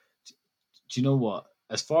 but do you know what?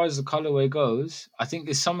 As far as the colorway goes, I think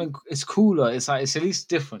it's something. It's cooler. It's like it's at least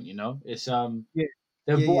different. You know, it's Yeah,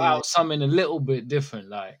 they've yeah, brought yeah, out something a little bit different.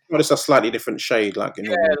 Like Well, it's a slightly different shade, like in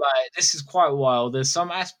yeah, normal. like this is quite wild. There's some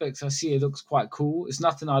aspects I see it looks quite cool. It's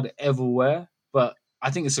nothing I'd ever wear, but I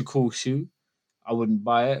think it's a cool shoe. I wouldn't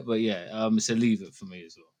buy it, but yeah, it's a leave it for me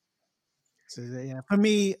as well. So yeah, for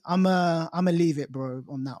me, I'm a leave it, bro,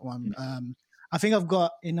 on that one. I think I've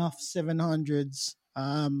got enough 700s.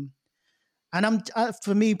 And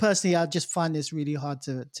for me personally, I just find this really hard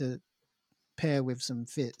to pair with some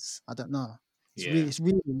fits. I don't know. Yeah, It's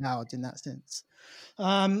really loud in that sense.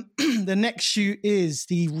 The next shoe is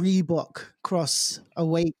the Reebok Cross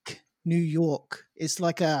Awake New York. It's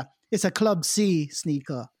a Club C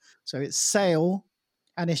sneaker, so it's sale,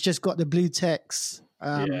 and it's just got the blue text.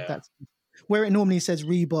 yeah. That's where it normally says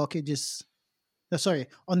Reebok. Sorry,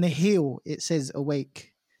 on the heel it says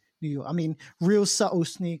Awake New York. I mean, real subtle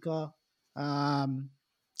sneaker. I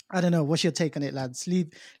don't know. What's your take on it, lads?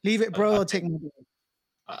 Leave it, bro, or take.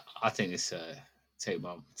 I think it's take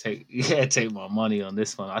my money on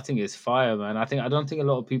this one. I think it's fire, man. I don't think a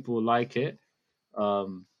lot of people like it,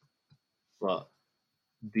 but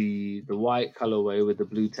the white colorway with the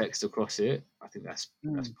blue text across it, I think that's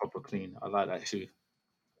proper clean. I like that shoe.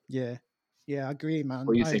 Yeah, yeah, I agree, man.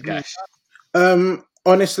 What do you I think, agree. Ash?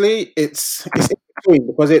 Honestly, it's in between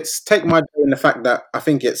because it's take my joy in the fact that I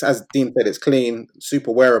think it's, as Dean said, it's clean,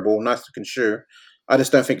 super wearable, nice looking shoe. I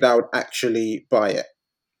just don't think that I would actually buy it.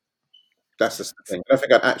 That's just the thing. I don't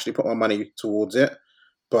think I'd actually put my money towards it,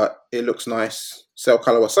 but it looks nice. Cell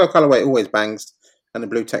colorway always bangs, and the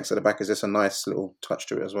blue text at the back is just a nice little touch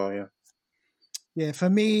to it as well. Yeah. Yeah, for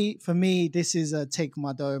me, this is a take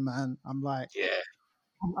my dough, man. I'm like, Yeah,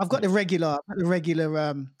 I've got the regular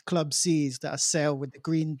Club C's that are sale with the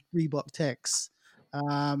green Reebok text.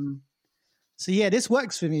 So yeah, this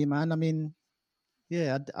works for me, man. I mean,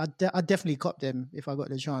 yeah, I'd definitely cop them if I got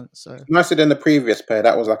the chance. So Nicer than the previous pair.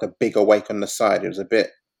 That was like a big awake on the side. It was a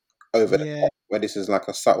bit over the yeah, top, where this is like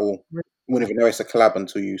a subtle. You wouldn't even know it's a collab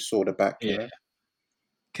until you saw the back. You yeah. know?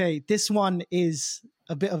 okay, this one is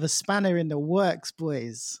a bit of a spanner in the works,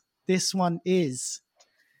 boys. This one is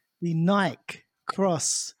the Nike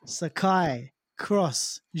Cross Sakai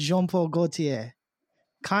Cross Jean Paul Gaultier,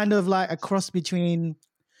 kind of like a cross between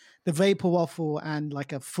the Vapor Waffle and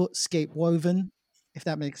like a Footscape woven, if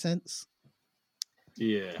that makes sense.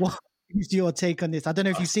 Yeah. What is your take on this? I don't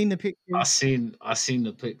know if you've seen the pictures. I seen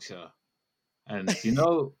the picture, and do you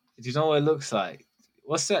know what it looks like?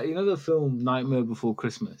 What's that? You know the film Nightmare Before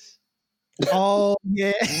Christmas? Oh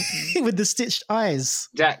yeah, with the stitched eyes.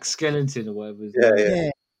 Jack Skellington or whatever his Yeah, name. yeah. Yeah,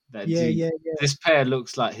 That yeah, dude. yeah, yeah. This pair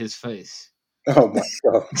looks like his face. Oh my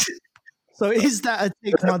god. So is that a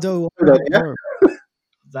take my dough? Yeah.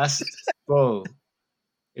 That's bro.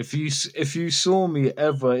 If you saw me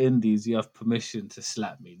ever in these, you have permission to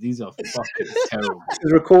slap me. These are fucking terrible.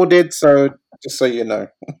 It's recorded, so just so you know.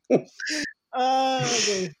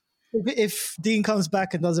 Okay. If Dean comes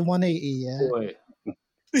back and does a 180, yeah. Boy,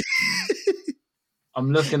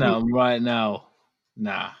 I'm looking at them right now.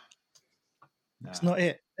 Nah. It's not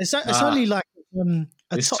it. It's Nah. only like a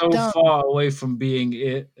It's top so down. far away from being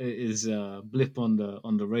it. It is a blip on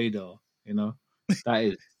the radar. You know, that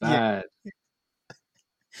is Yeah. bad.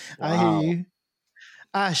 I hear you.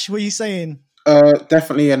 Ash, what are you saying?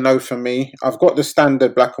 Definitely a no for me. I've got the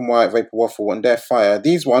standard black and white vapor waffle, and they're fire.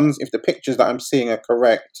 These ones, if the pictures that I'm seeing are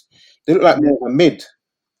correct, they look like Yeah. more of a mid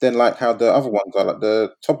than like how the other ones are. Like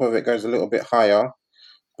the top of it goes a little bit higher,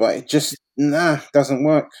 but it just doesn't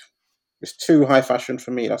work. It's too high fashion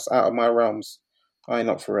for me. That's out of my realms. I ain't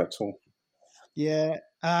up for it at all. Yeah.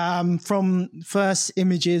 From first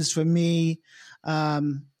images for me,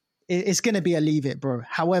 it's going to be a leave it, bro.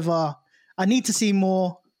 However, I need to see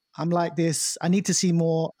more. I'm like this. I need to see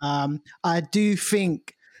more. I do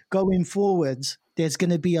think going forward, there's going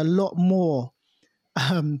to be a lot more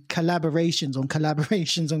collaborations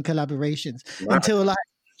Nah.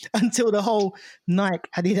 until the whole Nike,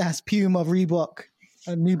 Adidas, Puma, Reebok,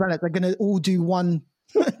 and New Balance are going to all do one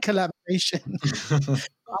collaboration.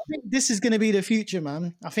 I think this is going to be the future,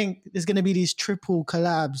 man. I think there's going to be these triple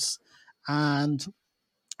collabs, and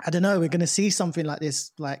I don't know. We're going to see something like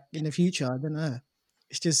this, like in the future. I don't know.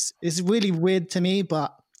 It's really weird to me,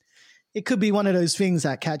 but it could be one of those things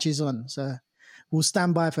that catches on. So we'll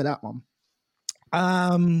stand by for that one.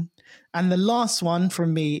 And the last one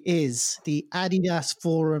from me is the Adidas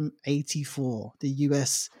Forum 84, the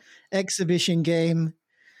US exhibition game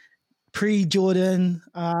pre-Jordan.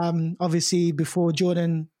 Obviously, before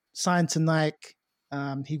Jordan signed to Nike,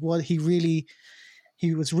 he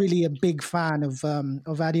was really a big fan of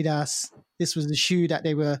Adidas. This was the shoe that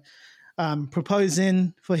they were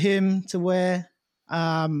proposing for him to wear.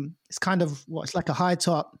 It's kind of what's like a high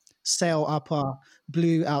top, sail upper,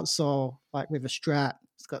 blue outsole, like with a strap.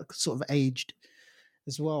 It's got sort of aged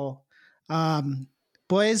as well.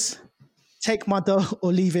 Boys, take my dough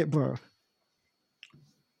or leave it, bro.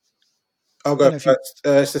 I'll Don't go know if you. first.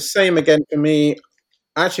 It's the same again for me.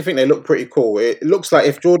 I actually think they look pretty cool. It looks like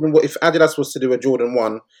if Adidas was to do a Jordan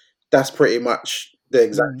 1, that's pretty much the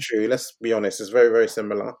exact Mm, shoe. Let's be honest, it's very, very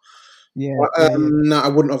similar. yeah, But yeah, yeah, no, I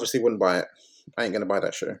wouldn't buy it. I ain't gonna buy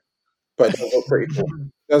that shoe. But it does look pretty cool.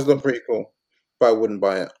 It does look pretty cool. But I wouldn't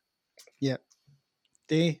buy it. yeah.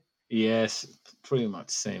 D. Yes, pretty much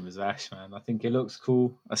same as Ash, man. I think it looks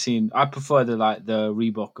cool. I prefer the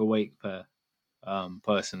Reebok Awake pair,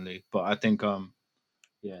 personally. But I think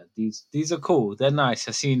yeah, these are cool. They're nice.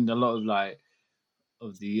 I've seen a lot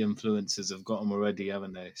of the influencers have got them already,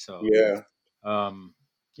 haven't they? So Yeah. um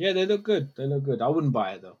yeah, they look good. They look good. I wouldn't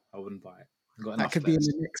buy it though. I wouldn't buy it. I've got That enough could be in pairs.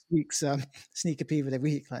 the next week's sneaker peep of the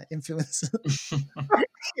week, like influencer,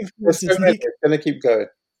 It's influencer sneaker. gonna keep going.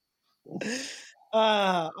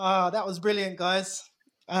 That was brilliant, guys.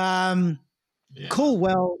 Yeah, Cool. man.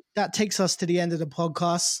 Well, that takes us to the end of the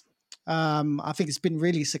podcast. I think it's been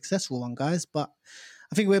really successful one, guys, but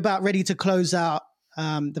I think we're about ready to close out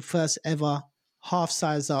the first ever half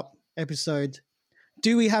size up episode.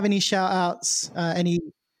 Do we have any shout outs, any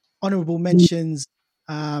honorable mentions?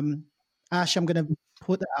 Ash, I'm going to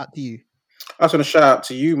put that out to you. I just want to shout out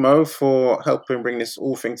to you, Mo, for helping bring this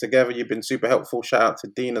all thing together. You've been super helpful. Shout out to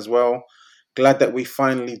Dean as well. Glad that we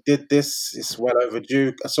finally did this. It's well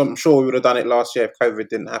overdue. So I'm sure we would have done it last year if COVID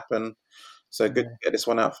didn't happen. So good to get this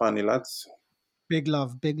one out finally, lads. Big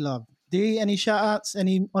love, big love. D, any shout outs,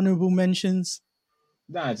 any honorable mentions?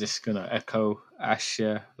 Nah, just gonna echo Ash.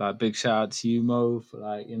 Yeah, like big shout out to you, Mo, for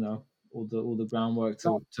all the groundwork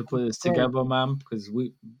to put this Great. together, man. Because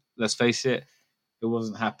let's face it, it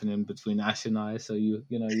wasn't happening between Ash and I. So you've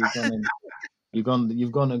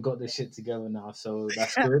gone and got this shit together now. So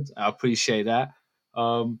that's good. I appreciate that.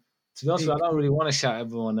 To be honest, with you, I don't really want to shout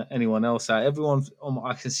anyone else out. Everyone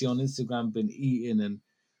I can see on Instagram been eating and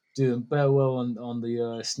doing very well on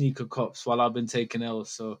the sneaker cops while I've been taking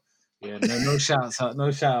L's. So yeah, no shout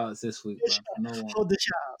outs this week, man. No one. Hold the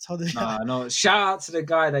shout outs. Hold the shout outs. No, shout out to the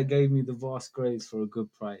guy that gave me the vast grades for a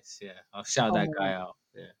good price. Yeah, I'll shout that guy out.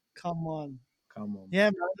 Yeah, Come on. come on. Yeah,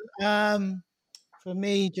 man. For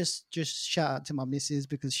me, just shout out to my missus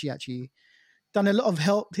because she actually done a lot of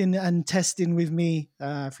helping and testing with me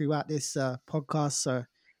throughout this podcast. So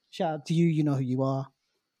shout out to you. You know who you are.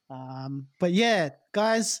 But yeah,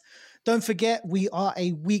 guys, don't forget we are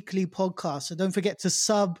a weekly podcast. So don't forget to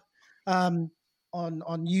sub on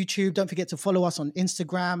YouTube. Don't forget to follow us on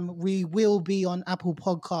Instagram. We will be on Apple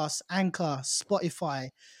Podcasts, Anchor, Spotify,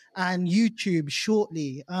 and YouTube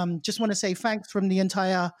shortly. Just want to say thanks from the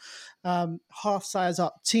entire Half Size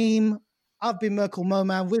Up team. I've been Merkel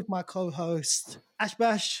Moman with my co-host Ash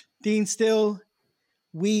Bash, Dean Still.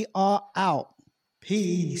 We are out.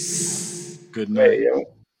 Peace. Good night. Yo.